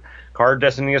order. Card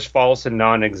destiny is false and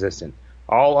non-existent.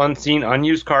 All unseen,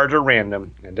 unused cards are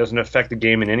random and doesn't affect the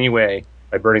game in any way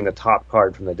by burning the top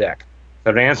card from the deck.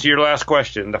 So to answer your last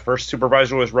question, the first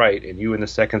supervisor was right and you and the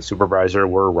second supervisor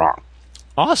were wrong.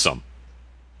 Awesome.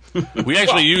 We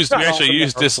actually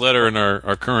used this letter in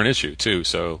our current issue too.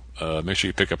 So make sure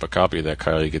you pick up a copy of that,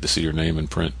 Kyle. You get to see your name in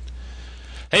print.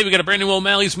 Hey, we got a brand new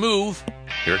O'Malley's Move.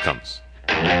 Here it comes.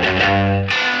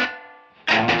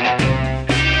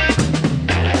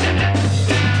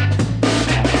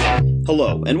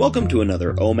 Hello, and welcome to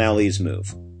another O'Malley's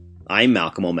Move. I'm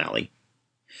Malcolm O'Malley.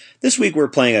 This week we're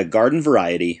playing a garden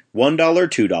variety, $1,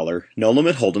 $2,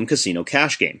 no-limit hold'em casino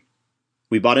cash game.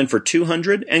 We bought in for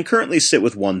 $200 and currently sit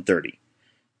with $130.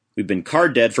 We've been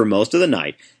card dead for most of the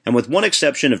night, and with one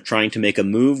exception of trying to make a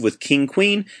move with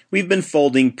King-Queen, we've been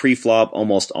folding pre-flop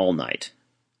almost all night.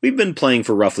 We've been playing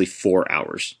for roughly 4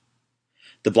 hours.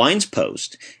 The blind's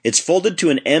posed. It's folded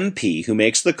to an MP who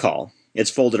makes the call.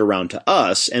 It's folded around to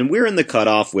us, and we're in the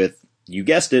cutoff with, you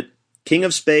guessed it, King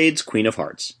of Spades, Queen of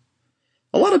Hearts.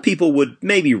 A lot of people would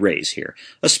maybe raise here,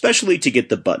 especially to get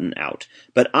the button out,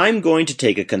 but I'm going to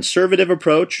take a conservative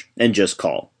approach and just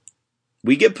call.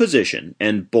 We get position,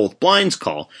 and both blinds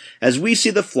call, as we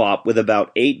see the flop with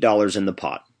about $8 in the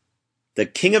pot. The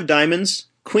King of Diamonds,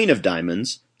 Queen of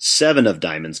Diamonds, 7 of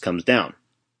Diamonds comes down.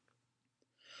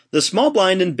 The small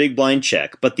blind and big blind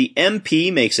check, but the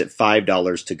MP makes it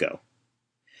 $5 to go.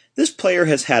 This player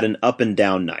has had an up and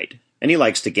down night, and he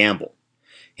likes to gamble.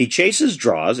 He chases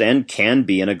draws and can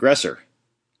be an aggressor.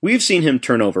 We've seen him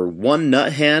turn over 1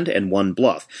 nut hand and 1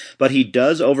 bluff, but he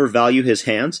does overvalue his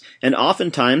hands and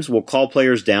oftentimes will call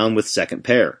players down with second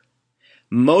pair.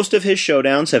 Most of his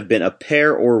showdowns have been a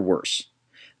pair or worse.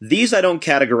 These I don't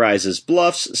categorize as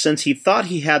bluffs since he thought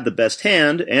he had the best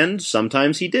hand, and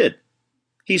sometimes he did.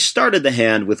 He started the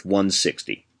hand with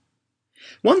 160.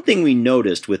 One thing we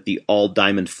noticed with the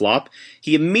all-diamond flop,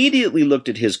 he immediately looked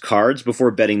at his cards before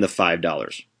betting the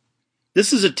 $5.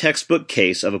 This is a textbook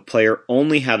case of a player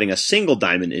only having a single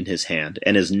diamond in his hand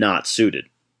and is not suited.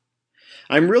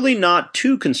 I'm really not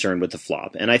too concerned with the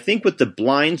flop, and I think with the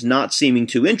blinds not seeming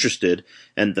too interested,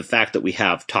 and the fact that we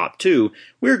have top 2,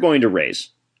 we're going to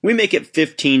raise. We make it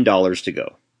 $15 to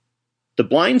go. The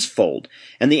blinds fold,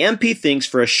 and the MP thinks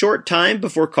for a short time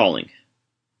before calling.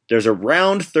 There's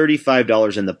around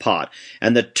 $35 in the pot,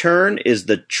 and the turn is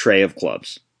the tray of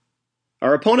clubs.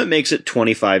 Our opponent makes it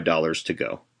 $25 to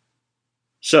go.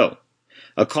 So,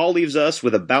 a call leaves us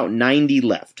with about 90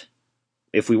 left.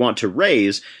 If we want to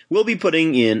raise, we'll be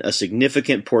putting in a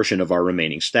significant portion of our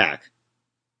remaining stack.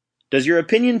 Does your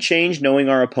opinion change knowing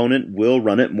our opponent will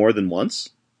run it more than once?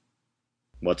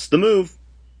 What's the move?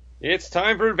 It's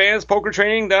time for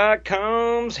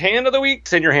AdvancedPokerTraining.com's Hand of the Week.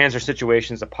 Send your hands or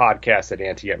situations to podcast at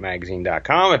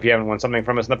anteupmagazine.com. If you haven't won something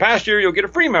from us in the past year, you'll get a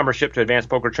free membership to Advanced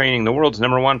Poker Training, the world's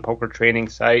 #1 poker training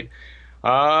site.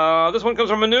 This one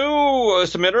comes from a new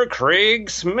submitter,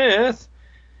 Craig Smith.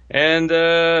 And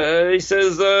he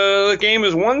says the game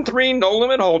is 1-3 no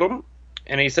limit hold'em.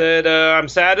 And he said, I'm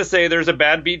sad to say there's a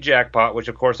bad beat jackpot, which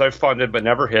of course I've funded but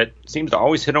never hit. Seems to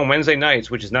always hit on Wednesday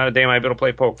nights, which is not a day I'm able to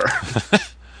play poker.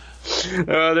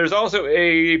 There's also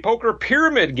a poker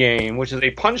pyramid game, which is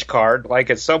a punch card, like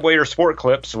at Subway or Sport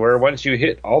Clips, where once you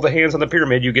hit all the hands on the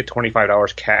pyramid, you get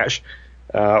 $25 cash,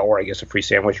 or I guess a free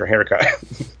sandwich or haircut. I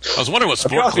was wondering what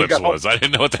Sport Clips was. I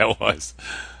didn't know what that was.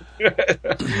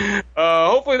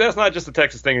 Hopefully that's not just a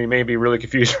Texas thing. You may be really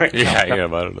confused right now. Yeah, I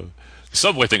don't know. The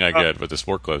Subway thing I get, but the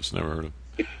Sport Clips, never heard of.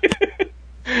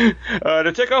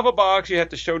 To tick off a box, you have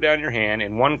to show down your hand,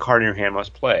 and 1 card in your hand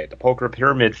must play. The poker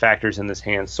pyramid factors in this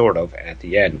hand, sort of, at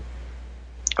the end.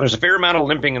 There's a fair amount of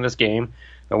limping in this game,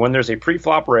 but when there's a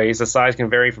pre-flop raise, the size can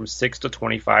vary from $6 to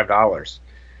 $25.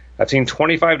 I've seen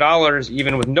 $25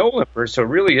 even with no limpers, so it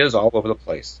really is all over the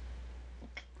place.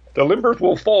 The limpers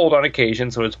will fold on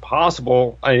occasion, so it is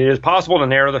possible to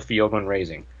narrow the field when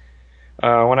raising.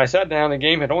 When I sat down, the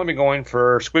game had only been going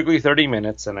for squiggly 30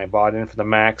 minutes, and I bought in for the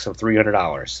max of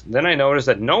 $300. Then I noticed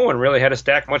that no one really had a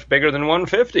stack much bigger than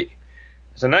 $150.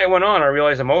 As the night went on, I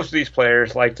realized that most of these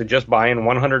players like to just buy in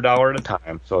 $100 at a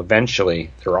time, so eventually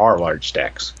there are large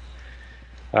stacks.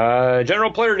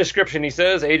 General player description, he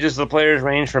says, ages of the players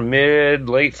range from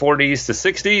mid-late 40s to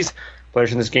 60s.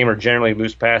 Players in this game are generally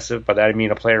loose passive. By that I mean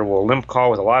a player will limp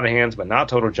call with a lot of hands, but not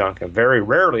total junk, and very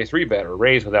rarely 3-bet or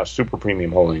raise without super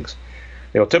premium holdings.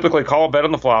 They will typically call a bet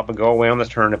on the flop and go away on the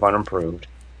turn if unimproved.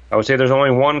 I would say there's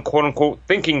only one quote-unquote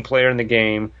thinking player in the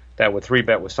game that would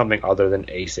 3-bet with something other than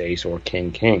ace-ace or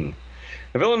king-king.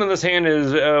 The villain in this hand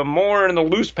is more in the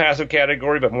loose passive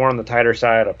category, but more on the tighter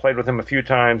side. I've played with him a few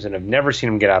times and have never seen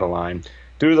him get out of line.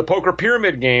 Due to the poker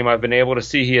pyramid game, I've been able to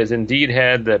see he has indeed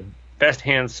had the best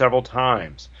hand several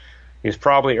times. He's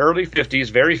probably early 50s,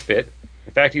 very fit.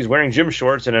 In fact, he's wearing gym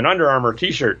shorts and an Under Armour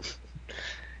t-shirt.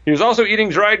 He was also eating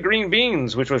dried green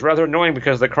beans, which was rather annoying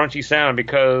because of the crunchy sound,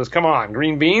 because, come on,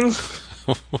 green beans?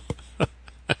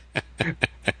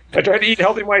 I tried to eat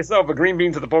healthy myself, but green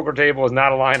beans at the poker table is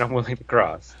not a line I'm willing to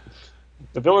cross.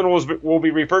 The villain will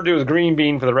be referred to as Green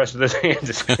Bean for the rest of this hand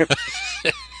description.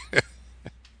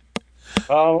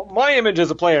 My image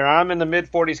as a player, I'm in the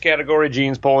mid-40s category,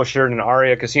 jeans, polo shirt, and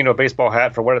Aria Casino baseball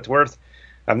hat for what it's worth.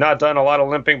 I've not done a lot of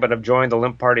limping, but I've joined the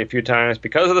limp party a few times.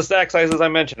 Because of the stack sizes I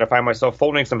mentioned, I find myself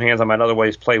folding some hands I might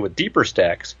otherwise play with deeper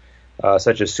stacks,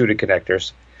 such as suited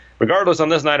connectors. Regardless, on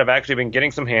this night, I've actually been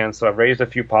getting some hands, so I've raised a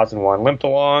few pots in one, limped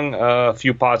along a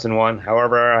few pots in one.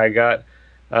 However, I got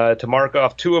to mark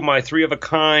off 2 of my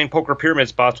 3-of-a-kind poker pyramid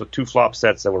spots with 2 flop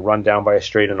sets that were run down by a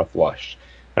straight and a flush.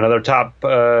 Another top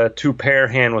 2 pair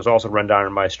hand was also run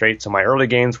down by a straight, so my early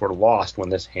gains were lost when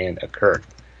this hand occurred.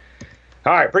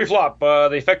 All right, pre-flop,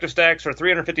 the effective stacks are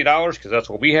 $350 because that's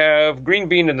what we have. Green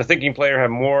Bean and the thinking player have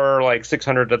more like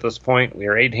 $600 at this point. We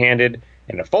are 8-handed,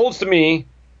 and it folds to me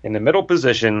in the middle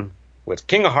position with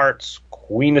King of Hearts,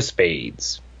 Queen of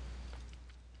Spades.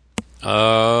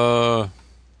 Yeah,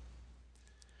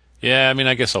 I mean,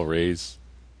 I guess I'll raise.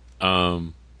 I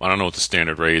don't know what the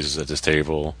standard raise is at this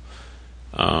table.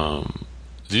 Did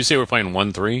you say we're playing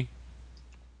 1-3?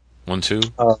 1-2?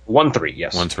 1-3,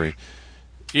 yes. 1-3.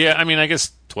 Yeah, I mean, I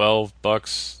guess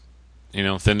 $12.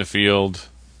 Thin the field,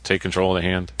 take control of the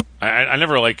hand. I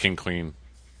never like King Queen.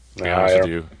 To be honest with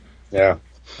you. Yeah.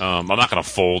 I'm not going to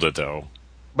fold it though.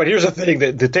 But here's the thing: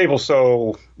 the table's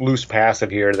so loose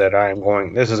passive here that I'm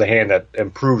going. This is a hand that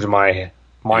improves my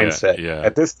mindset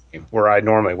at this game, where I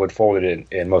normally would fold it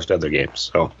in most other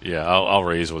games. So yeah, I'll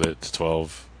raise with it to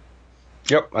 12.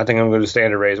 Yep, I think I'm going to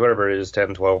standard raise, whatever it is,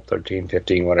 10, 12, 13,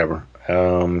 15, whatever.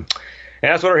 And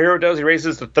that's what our hero does. He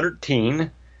raises to 13.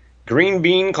 Green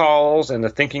Bean calls, and the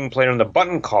thinking player on the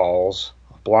button calls.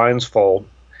 Blinds fold.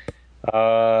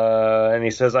 And he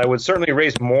says, I would certainly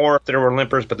raise more if there were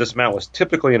limpers, but this amount was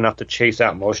typically enough to chase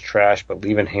out most trash, but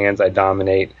leaving hands I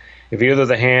dominate. If either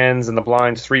the hands and the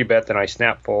blinds 3-bet, then I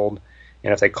snap fold.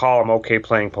 And if they call, I'm okay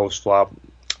playing post-flop.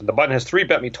 The button has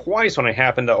 3-bet me twice when I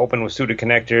happened to open with suited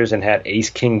connectors and had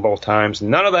ace-king both times.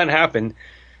 None of that happened,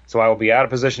 so I will be out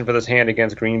of position for this hand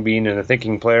against Green Bean and a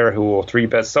thinking player who will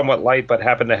 3-bet somewhat light, but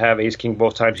happened to have ace-king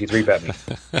both times he 3-bet me.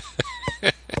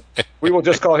 We will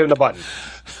just call him the button.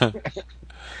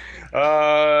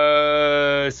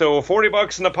 So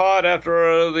 $40 in the pot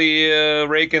after the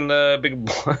rake and the big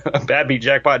bad beat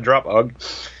jackpot drop. Ugh.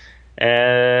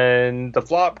 And the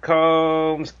flop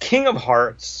comes King of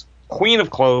Hearts, Queen of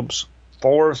Clubs,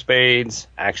 4 of Spades.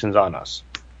 Actions on us.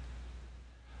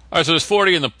 All right, so there's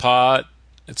 40 in the pot.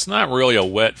 It's not really a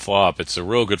wet flop. It's a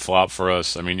real good flop for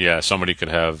us. I mean, yeah, somebody could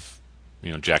have,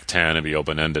 Jack 10 and be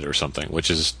open-ended or something,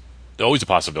 which is always a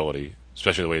possibility,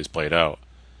 especially the way it's played out.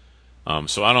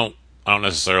 So I don't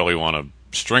necessarily want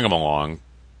to string them along,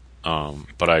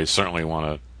 but I certainly want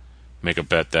to make a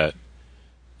bet that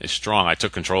is strong. I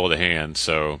took control of the hand,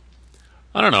 so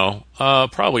I don't know,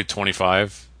 probably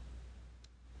 25,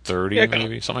 30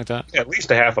 maybe, something like that. Yeah, at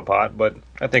least a half a pot, but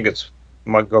I think it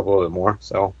might go a little bit more,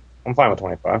 so I'm fine with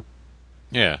 25.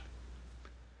 Yeah.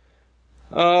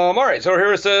 All right, so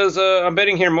here it says I'm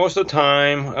betting here most of the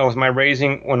time with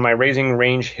when my raising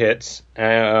range hits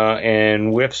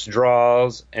and whiffs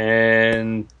draws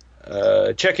and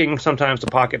checking sometimes the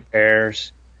pocket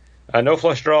pairs. No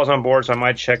flush draws on board, so I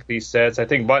might check these sets. I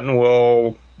think Button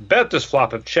will bet this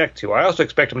flop if checked to. I also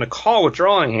expect him to call with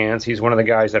drawing hands. He's one of the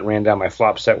guys that ran down my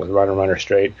flop set with runner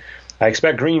straight. I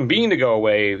expect Green Bean to go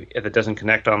away if it doesn't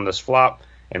connect on this flop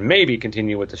and maybe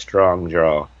continue with the strong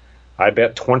draw. I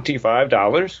bet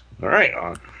 $25. All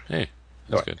right. Hey,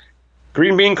 that's good.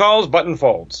 Green Bean calls, Button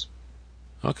folds.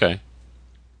 Okay.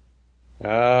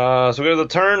 So we go to the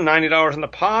turn, $90 in the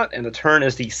pot, and the turn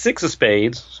is the 6 of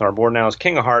Spades. So our board now is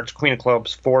King of Hearts, Queen of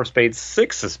Clubs, 4 of Spades,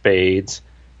 6 of Spades.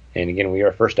 And again, we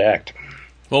are first act.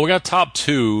 Well, we got top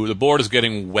 2. The board is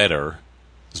getting wetter.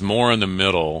 There's more in the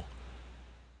middle.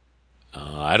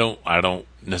 I don't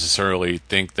necessarily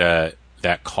think that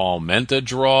call meant a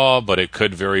draw, but it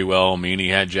could very well mean he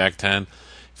had Jack 10.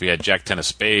 If he had Jack 10 of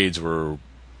Spades, we're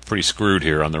pretty screwed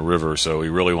here on the river, so we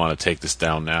really want to take this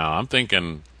down now. I'm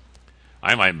thinking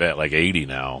I might bet like 80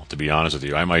 now, to be honest with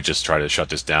you. I might just try to shut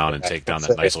this down and take down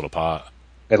that nice little pot.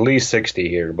 At least 60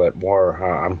 here, but more.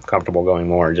 I'm comfortable going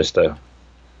more just to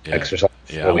exercise.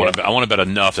 Yeah, I want to bet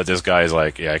enough that this guy's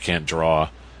like, I can't draw.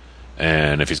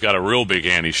 And if he's got a real big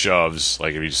hand, he shoves.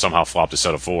 Like if he somehow flopped a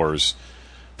set of 4s,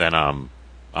 then I'm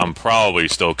probably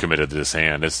still committed to this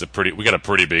hand. We got a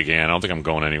pretty big hand. I don't think I'm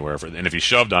going anywhere. And if he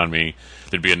shoved on me,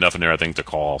 there'd be enough in there, I think, to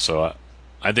call. So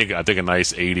I think a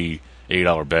nice $80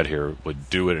 bet here would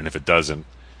do it. And if it doesn't,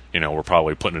 we're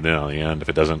probably putting it in on the end if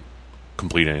it doesn't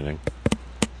complete anything.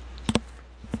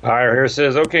 Pyre here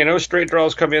says, okay, no straight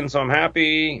draws come in, so I'm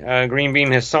happy. Green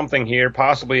Bean has something here,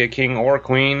 possibly a king or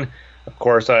queen. Of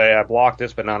course, I blocked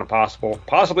this, but not impossible.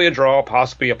 Possibly a draw,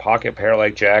 possibly a pocket pair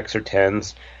like jacks or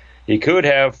tens. He could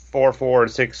have 4-4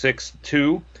 and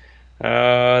 6-6-2.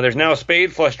 There's now a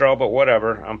spade flush draw, but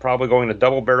whatever. I'm probably going to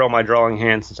double barrel my drawing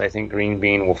hand since I think Green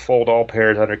Bean will fold all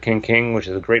pairs under King King, which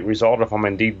is a great result if I'm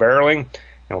indeed barreling,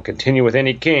 and will continue with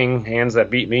any king hands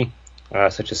that beat me,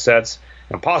 such as sets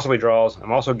and possibly draws.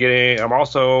 I'm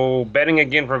also betting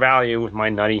again for value with my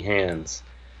nutty hands.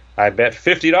 I bet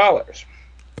 $50.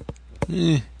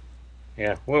 Yeah,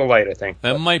 a little light, I think.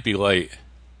 That might be light.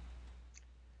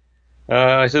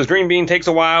 He says Green Bean takes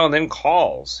a while and then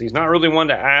calls. He's not really one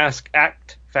to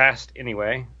act fast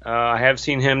anyway. I have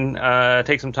seen him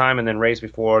take some time and then raise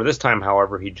before. This time,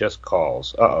 however, he just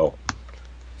calls. Uh-oh.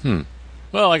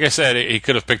 Well, like I said, he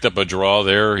could have picked up a draw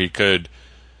there. He could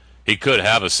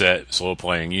have a set slow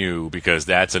playing you because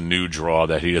that's a new draw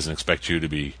that he doesn't expect you to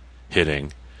be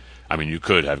hitting. I mean, you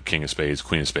could have king of spades,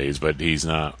 queen of spades, but he's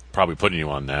not probably putting you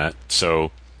on that.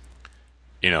 So,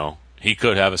 he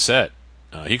could have a set.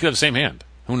 He could have the same hand.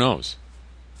 Who knows?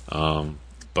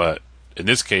 But in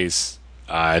this case,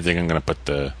 I think I'm going to put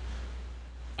the.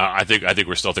 I think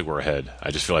we're ahead.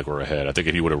 I just feel like we're ahead. I think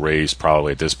if he would have raised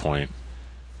probably at this point,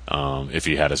 if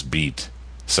he had us beat.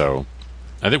 So,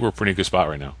 I think we're a pretty good spot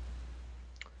right now.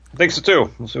 I think so too.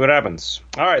 We'll see what happens.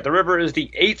 All right, the river is the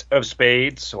 8 of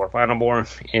spades. So our final board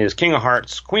is king of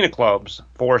hearts, queen of clubs,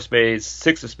 4 of spades,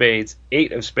 6 of spades,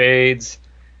 8 of spades,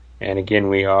 and again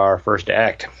we are first to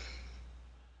act.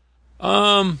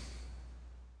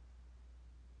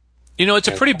 It's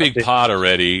a pretty big pot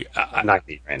already. I'm not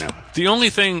deep right now. The only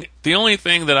thing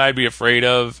that I'd be afraid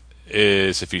of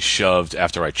is if he shoved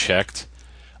after I checked.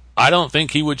 I don't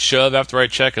think he would shove after I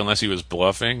check unless he was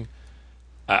bluffing.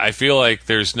 I feel like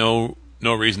there's no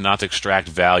reason not to extract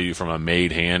value from a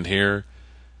made hand here.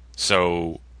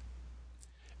 So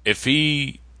if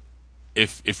we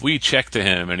check to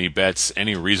him and he bets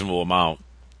any reasonable amount,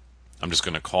 I'm just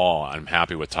going to call. I'm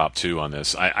happy with top 2 on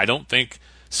this. I don't think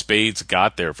spades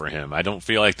got there for him. I don't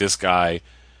feel like this guy.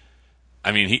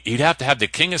 I mean, he'd have to have the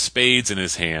king of spades in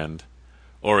his hand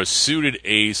or a suited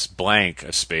ace blank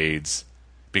of spades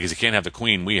because he can't have the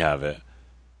queen. We have it.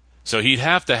 So he'd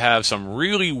have to have some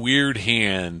really weird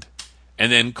hand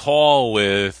and then call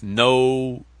with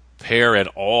no pair at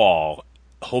all,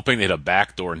 hoping to hit a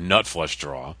backdoor nut flush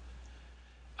draw.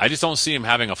 I just don't see him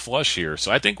having a flush here.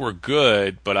 So I think we're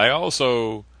good, but I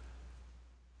also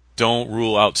don't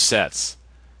rule out sets.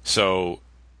 So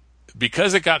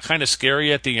because it got kind of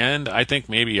scary at the end, I think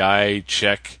maybe I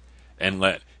check and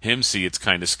let him see it's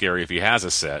kind of scary if he has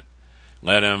a set.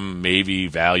 Let him maybe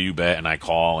value bet and I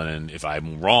call, and then if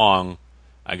I'm wrong,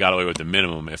 I got away with the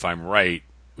minimum. If I'm right,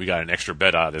 we got an extra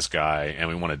bet out of this guy, and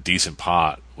we want a decent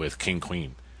pot with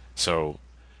king-queen. So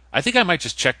I think I might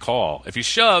just check call. If he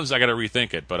shoves, I got to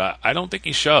rethink it, but I don't think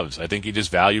he shoves. I think he just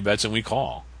value bets and we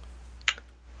call.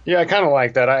 Yeah, I kind of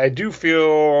like that. I do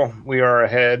feel we are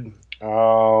ahead,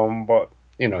 but,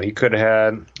 he could have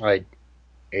had, like,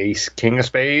 ace, king of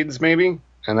spades, maybe,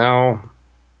 and now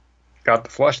got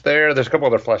the flush there. There's a couple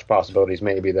other flush possibilities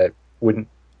maybe that wouldn't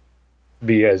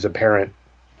be as apparent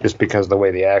just because of the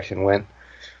way the action went.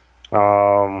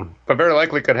 But very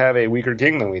likely could have a weaker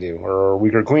king than we do, or a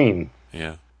weaker queen.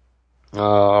 Yeah.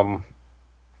 I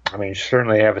mean, you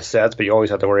certainly have a sets, but you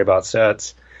always have to worry about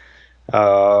sets.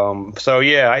 So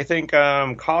yeah, I think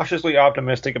I'm cautiously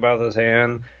optimistic about this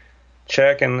hand.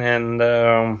 Check and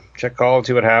check call and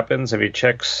see what happens. If he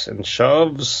checks and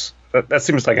shoves, that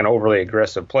seems like an overly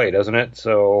aggressive play, doesn't it?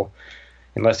 So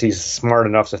unless he's smart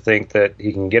enough to think that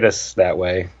he can get us that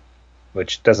way,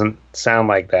 which doesn't sound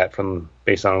like that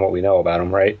based on what we know about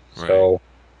him, right? So,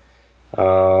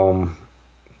 I'm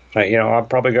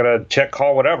probably gonna check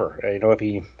call whatever. If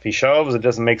he shoves, it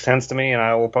doesn't make sense to me, and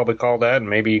I will probably call that and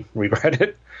maybe regret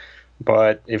it.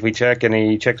 But if we check and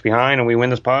he checks behind and we win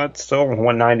this pot, still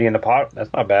 190 in the pot.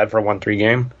 That's not bad for a 1-3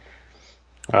 game.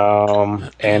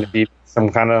 And if he some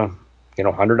kind of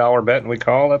 $100 bet and we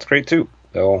call, that's great too.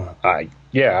 So I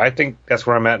think that's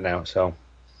where I'm at now. So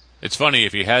it's funny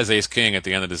if he has ace king at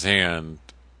the end of his hand.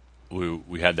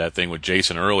 We had that thing with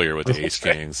Jason earlier with the ace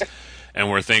kings, and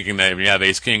we're thinking that if you have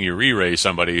ace king, you re-raise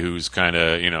somebody who's kind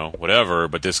of whatever.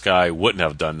 But this guy wouldn't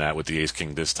have done that with the ace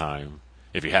king this time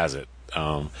if he has it.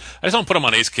 I just don't put him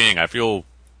on ace king. I feel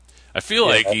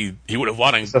like he would have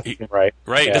wanted right.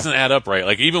 Yeah. It doesn't add up right.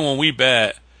 Like even when we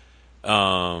bet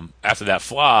after that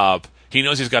flop, he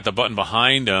knows he's got the button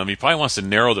behind him. He probably wants to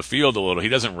narrow the field a little. He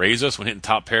doesn't raise us when hitting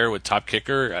top pair with top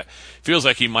kicker. Feels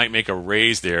like he might make a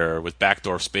raise there with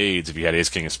backdoor spades if he had ace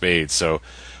king of spades. So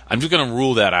I'm just going to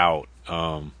rule that out.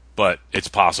 But it's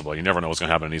possible. You never know what's going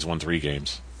to happen in these 1-3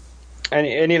 games. And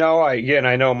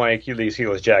I know my Achilles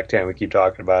heel is Jack 10. We keep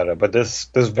talking about it, but this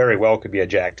very well could be a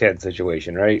Jack 10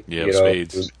 situation, right? Yeah,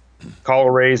 spades. Call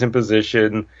a raise in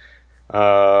position,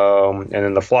 and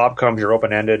then the flop comes, you're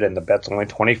open-ended, and the bet's only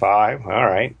 25. All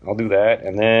right, I'll do that.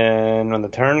 And then when the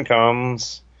turn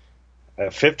comes,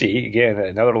 50, again,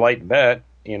 another light bet,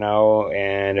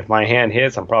 and if my hand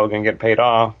hits, I'm probably going to get paid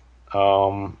off,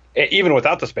 even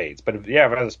without the spades. But if I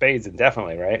have the spades, then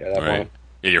definitely, right, at that point.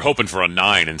 Yeah, you're hoping for a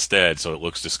 9 instead, so it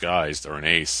looks disguised, or an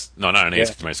ace. No, not an ace,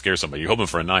 because you might scare somebody. You're hoping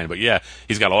for a 9, but yeah,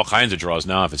 he's got all kinds of draws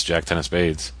now if it's Jack 10 of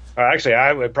spades. Actually,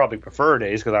 I would probably prefer an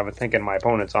ace, because I'm thinking my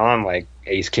opponent's on, like,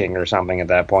 ace king or something at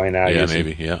that point. Now yeah,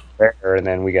 maybe, yeah. And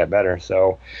then we get better,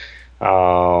 so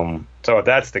if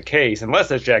that's the case, unless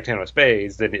it's Jack 10 of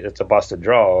spades, then it's a busted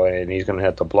draw, and he's going to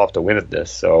have to bluff to win at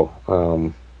this,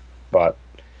 so, but...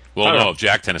 Well, no, if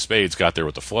Jack 10 of spades got there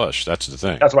with the flush, that's the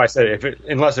thing. That's why I said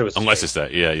unless it was. Unless it's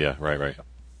that, yeah, right.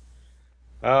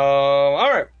 All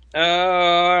right.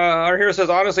 Our hero says,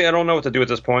 honestly, I don't know what to do at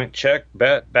this point. Check,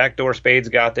 bet, backdoor spades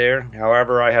got there.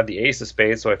 However, I have the ace of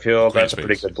spades, so I feel that's a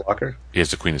pretty good blocker. He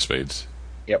has the queen of spades.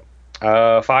 Yep.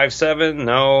 5-7,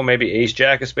 no, maybe ace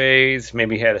jack of spades.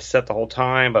 Maybe he had a set the whole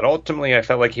time, but ultimately I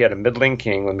felt like he had a middling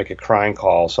king would make a crying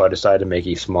call, so I decided to make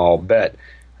a small bet.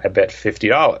 I bet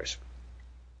 $50.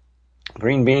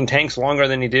 Green bean tanks longer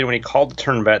than he did when he called the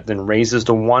turn bet, then raises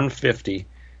to 150.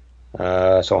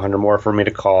 So 100 more for me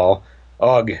to call.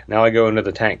 Ugh, now I go into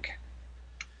the tank.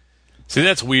 See,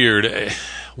 that's weird.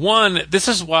 One, this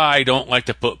is why I don't like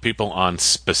to put people on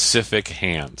specific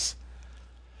hands.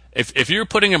 If you're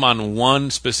putting them on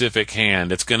one specific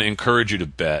hand, it's going to encourage you to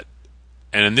bet.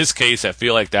 And in this case, I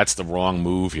feel like that's the wrong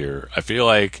move here. I feel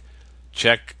like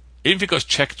check, even if it goes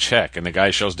check, and the guy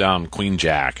shows down queen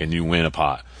jack, and you win a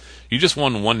pot. You just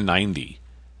won 190.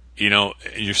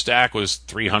 Your stack was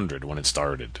 300 when it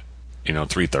started.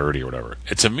 330 or whatever.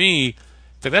 To me,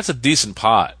 that's a decent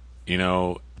pot.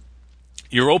 You're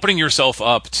opening yourself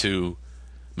up to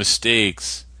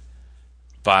mistakes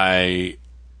by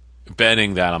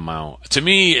betting that amount. To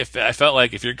me, I felt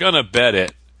like if you're gonna bet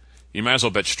it, you might as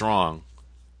well bet strong.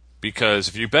 Because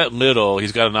if you bet little,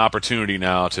 he's got an opportunity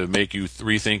now to make you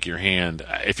rethink your hand.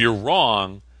 If you're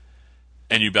wrong,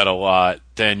 and you bet a lot,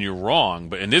 then you're wrong.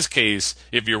 But in this case,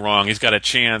 if you're wrong, he's got a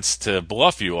chance to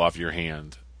bluff you off your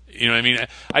hand. You know what I mean?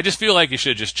 I just feel like you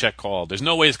should just check call. There's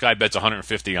no way this guy bets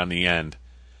 150 on the end,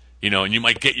 and you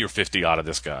might get your 50 out of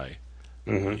this guy.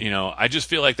 Mm-hmm. I just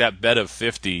feel like that bet of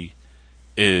 50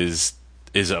 is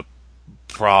a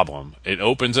problem. It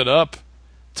opens it up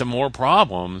to more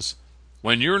problems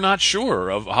when you're not sure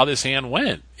of how this hand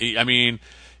went. I mean,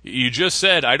 you just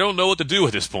said, I don't know what to do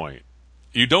at this point.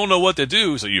 You don't know what to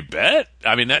do, so you bet?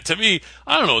 I mean, that to me,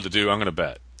 I don't know what to do, I'm going to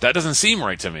bet. That doesn't seem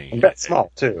right to me. And bet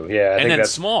small, too. Yeah, and then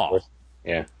small.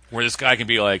 Yeah. Where this guy can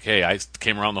be like, hey, I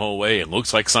came around the whole way. It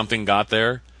looks like something got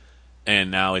there, and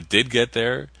now it did get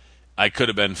there. I could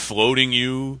have been floating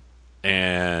you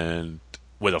and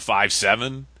with a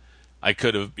 5-7. I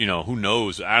could have, who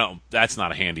knows? That's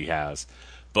not a hand he has.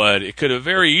 But it could have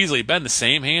very easily been the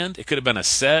same hand. It could have been a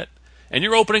set, and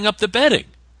you're opening up the betting.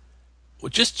 Well,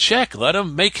 just check. Let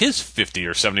him make his $50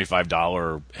 or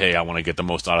 $75. Hey, I want to get the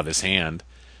most out of this hand.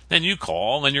 Then you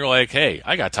call, and you're like, hey,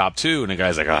 I got top two, and the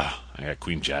guy's like, I got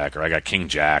queen jack, or I got king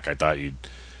jack. I thought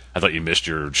you missed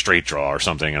your straight draw or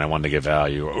something, and I wanted to get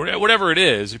value, or whatever it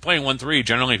is. You're playing 1-3.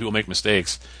 Generally, people make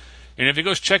mistakes, and if it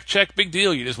goes check, big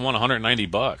deal. You just won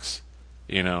 $190.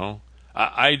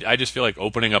 I just feel like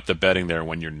opening up the betting there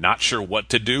when you're not sure what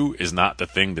to do is not the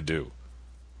thing to do.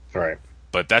 Right.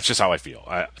 But that's just how I feel.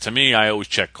 To me, I always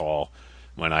check call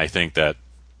when I think that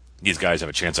these guys have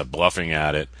a chance of bluffing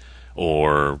at it,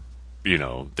 or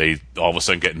they all of a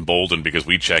sudden get emboldened because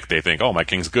we check. They think, oh, my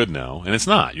king's good now, and it's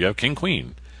not. You have king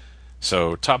queen.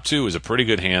 So top two is a pretty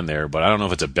good hand there, but I don't know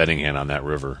if it's a betting hand on that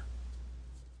river.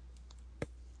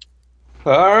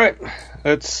 All right,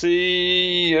 let's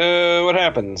see what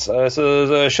happens.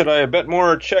 Says, should I bet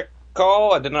more or check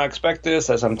call? I did not expect this.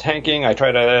 As I'm tanking, I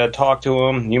try to talk to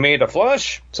him. You made a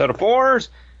flush, set of fours.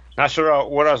 Not sure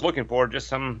what I was looking for, just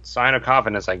some sign of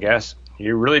confidence, I guess.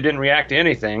 You really didn't react to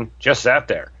anything, just sat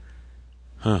there.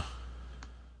 Huh.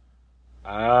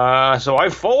 So I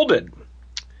folded.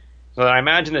 So I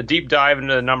imagine a deep dive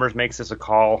into the numbers makes this a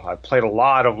call. I've played a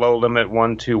lot of low limit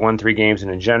 1-2, 1-3 games,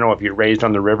 and in general, if you raised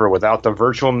on the river without the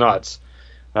virtual nuts,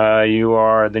 you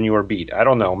are beat. I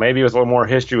don't know. Maybe with a little more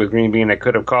history with Green Bean, I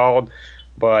could have called,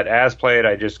 but as played,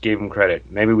 I just gave him credit.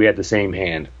 Maybe we had the same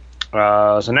hand.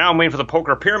 So now I'm waiting for the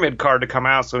poker pyramid card to come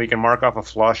out so he can mark off a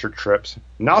flush or trips.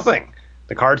 Nothing.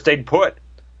 The card stayed put.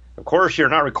 Of course, you're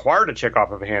not required to check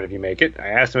off of a hand if you make it. I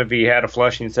asked him if he had a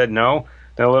flush, and he said no.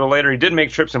 Then a little later, he did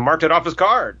make trips and marked it off his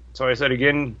card. So I said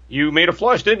again, you made a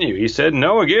flush, didn't you? He said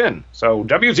no again. So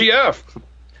WTF.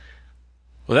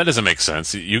 Well, that doesn't make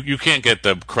sense. You can't get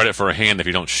the credit for a hand if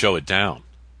you don't show it down.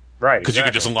 Right. Because you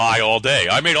could just lie all day.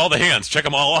 I made all the hands. Check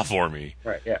them all off for me.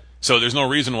 Right, yeah. So there's no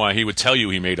reason why he would tell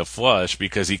you he made a flush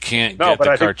because he can't No, get but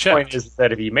the I card think the point checked. is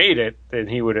that if he made it, then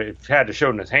he would have had to show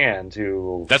in his hand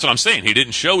to... That's what I'm saying. He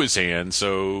didn't show his hand,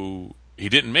 so he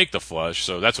didn't make the flush.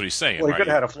 So that's what he's saying. Well, he right? could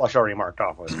have had a flush already marked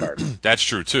off on his card. That's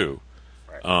true, too.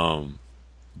 Right.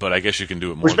 But I guess you can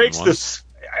do it more Which than makes once. this...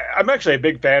 I'm actually a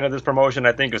big fan of this promotion.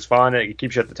 I think it's fun. It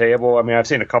keeps you at the table. I mean, I've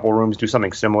seen a couple rooms do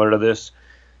something similar to this.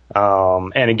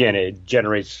 And again, it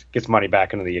gets money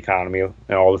back into the economy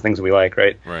and all the things that we like,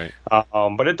 right? Right.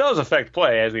 But it does affect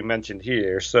play, as we mentioned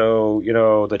here. So,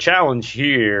 the challenge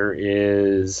here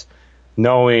is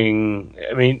knowing,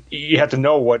 I mean, you have to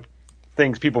know what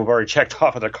things people have already checked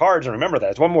off of their cards and remember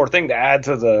that. It's one more thing to add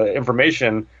to the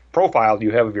information profile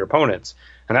you have of your opponents.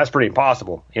 And that's pretty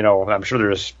impossible. I'm sure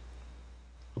there's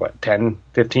 10,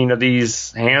 15 of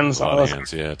these hands? A lot of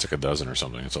hands, yeah. It's like a dozen or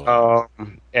something. It's all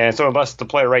and so unless the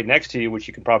player right next to you, which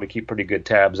you can probably keep pretty good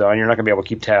tabs on, you're not going to be able to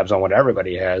keep tabs on what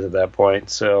everybody has at that point.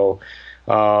 So,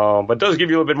 but it does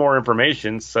give you a little bit more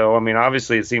information. So, I mean,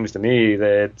 obviously it seems to me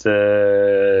that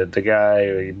the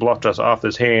guy bluffed us off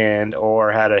this hand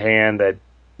or had a hand that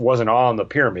wasn't on the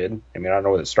pyramid. I mean, I don't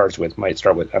know what it starts with.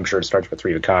 I'm sure it starts with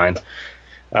 3 of a kind.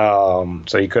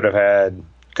 So he could have had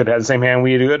the same hand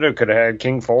we did, or could have had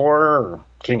King 4 or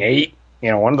King 8,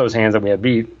 one of those hands that we had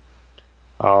beat.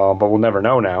 But we'll never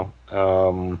know now.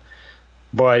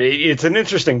 But it's an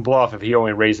interesting bluff if he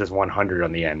only raises 100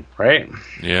 on the end, right?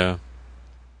 Yeah.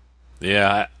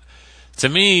 Yeah. To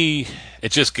me,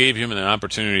 it just gave him an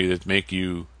opportunity to make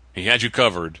you, he had you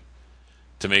covered,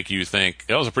 to make you think,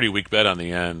 that was a pretty weak bet on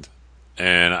the end.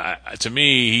 And to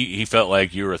me, he felt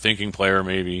like you were a thinking player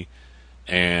maybe.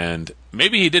 And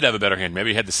maybe he did have a better hand. Maybe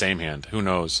he had the same hand. Who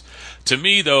knows? To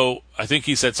me, though, I think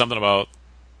he said something about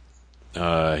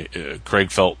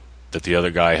Craig felt that the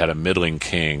other guy had a middling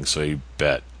king, so he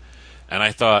bet. And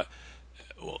I thought,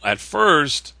 well, at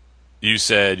first, you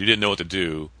said you didn't know what to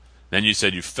do. Then you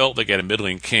said you felt like he had a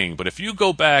middling king. But if you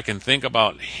go back and think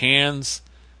about hands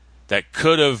that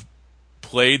could have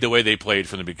played the way they played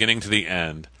from the beginning to the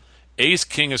end, Ace,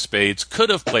 King of Spades could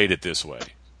have played it this way.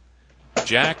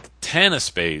 Jack 10 of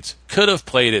Spades could have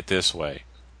played it this way.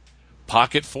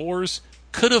 Pocket 4s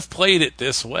could have played it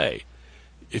this way.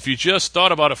 If you just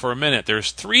thought about it for a minute,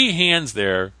 there's 3 hands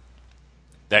there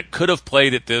that could have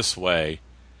played it this way,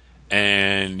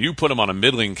 and you put them on a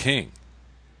middling king.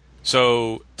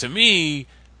 So, to me,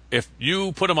 if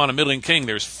you put them on a middling king,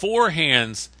 there's 4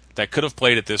 hands that could have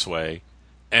played it this way,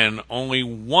 and only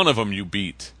one of them you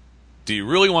beat. Do you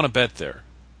really want to bet there?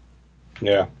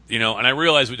 Yeah. And I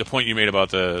realize the point you made about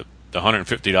the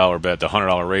 $150 bet, the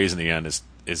 $100 raise in the end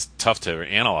is tough to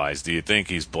analyze. Do you think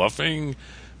he's bluffing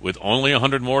with only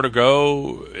 100 more to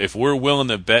go? If we're willing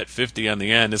to bet 50 on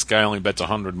the end, this guy only bets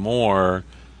 100 more.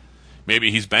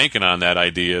 Maybe he's banking on that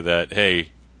idea that,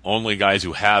 hey, only guys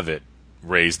who have it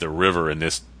raise the river in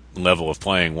this level of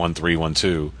playing 1-3,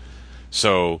 1-2.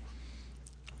 So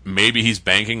maybe he's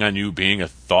banking on you being a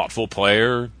thoughtful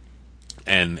player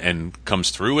and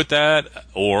comes through with that,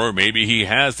 or maybe he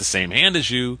has the same hand as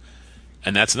you,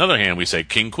 and that's another hand we say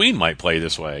King Queen might play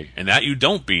this way, and that you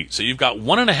don't beat. So you've got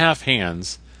 1.5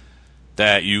 hands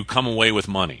that you come away with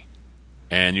money,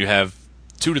 and you have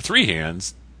 2 to 3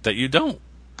 hands that you don't.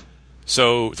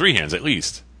 So 3 hands at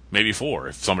least, maybe 4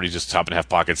 if somebody just happened to have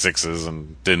pocket 6s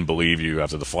and didn't believe you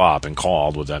after the flop and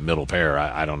called with that middle pair.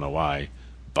 I don't know why.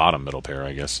 Bottom middle pair,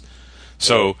 I guess.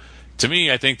 So to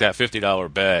me, I think that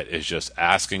 $50 bet is just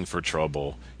asking for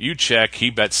trouble. You check,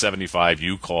 he bets 75,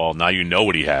 you call, now you know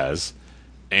what he has,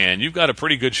 and you've got a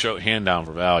pretty good hand down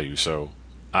for value. So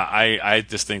I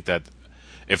just think that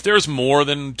if there's more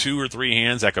than 2 or 3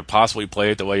 hands that could possibly play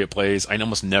it the way it plays, I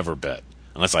almost never bet,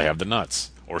 unless I have the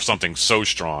nuts, or something so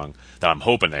strong that I'm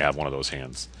hoping they have one of those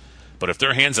hands. But if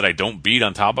they're hands that I don't beat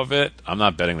on top of it, I'm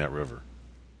not betting that river,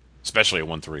 especially at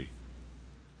 1-3.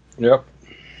 Yep.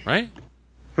 Right?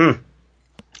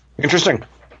 Interesting.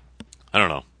 I don't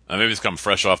know. Maybe it's come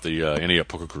fresh off the Ante Up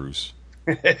Poker Cruise.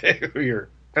 You're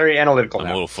very analytical I'm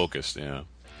now. a little focused, yeah.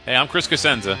 Hey, I'm Chris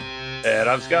Cosenza. And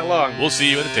I'm Scott Long. We'll see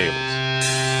you at the tables.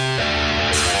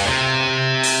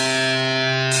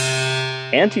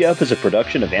 Ante Up is a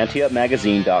production of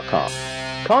AnteUpMagazine.com.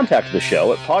 Contact the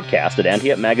show at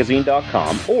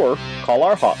podcast@AnteUpMagazine.com or call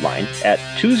our hotline at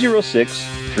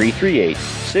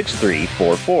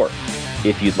 206-338-6344.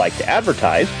 If you'd like to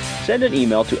advertise, send an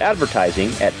email to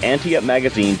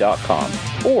advertising@anteupmagazine.com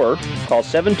or call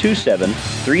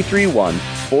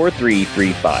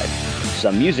 727-331-4335.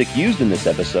 Some music used in this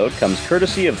episode comes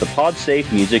courtesy of the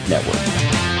PodSafe Music Network.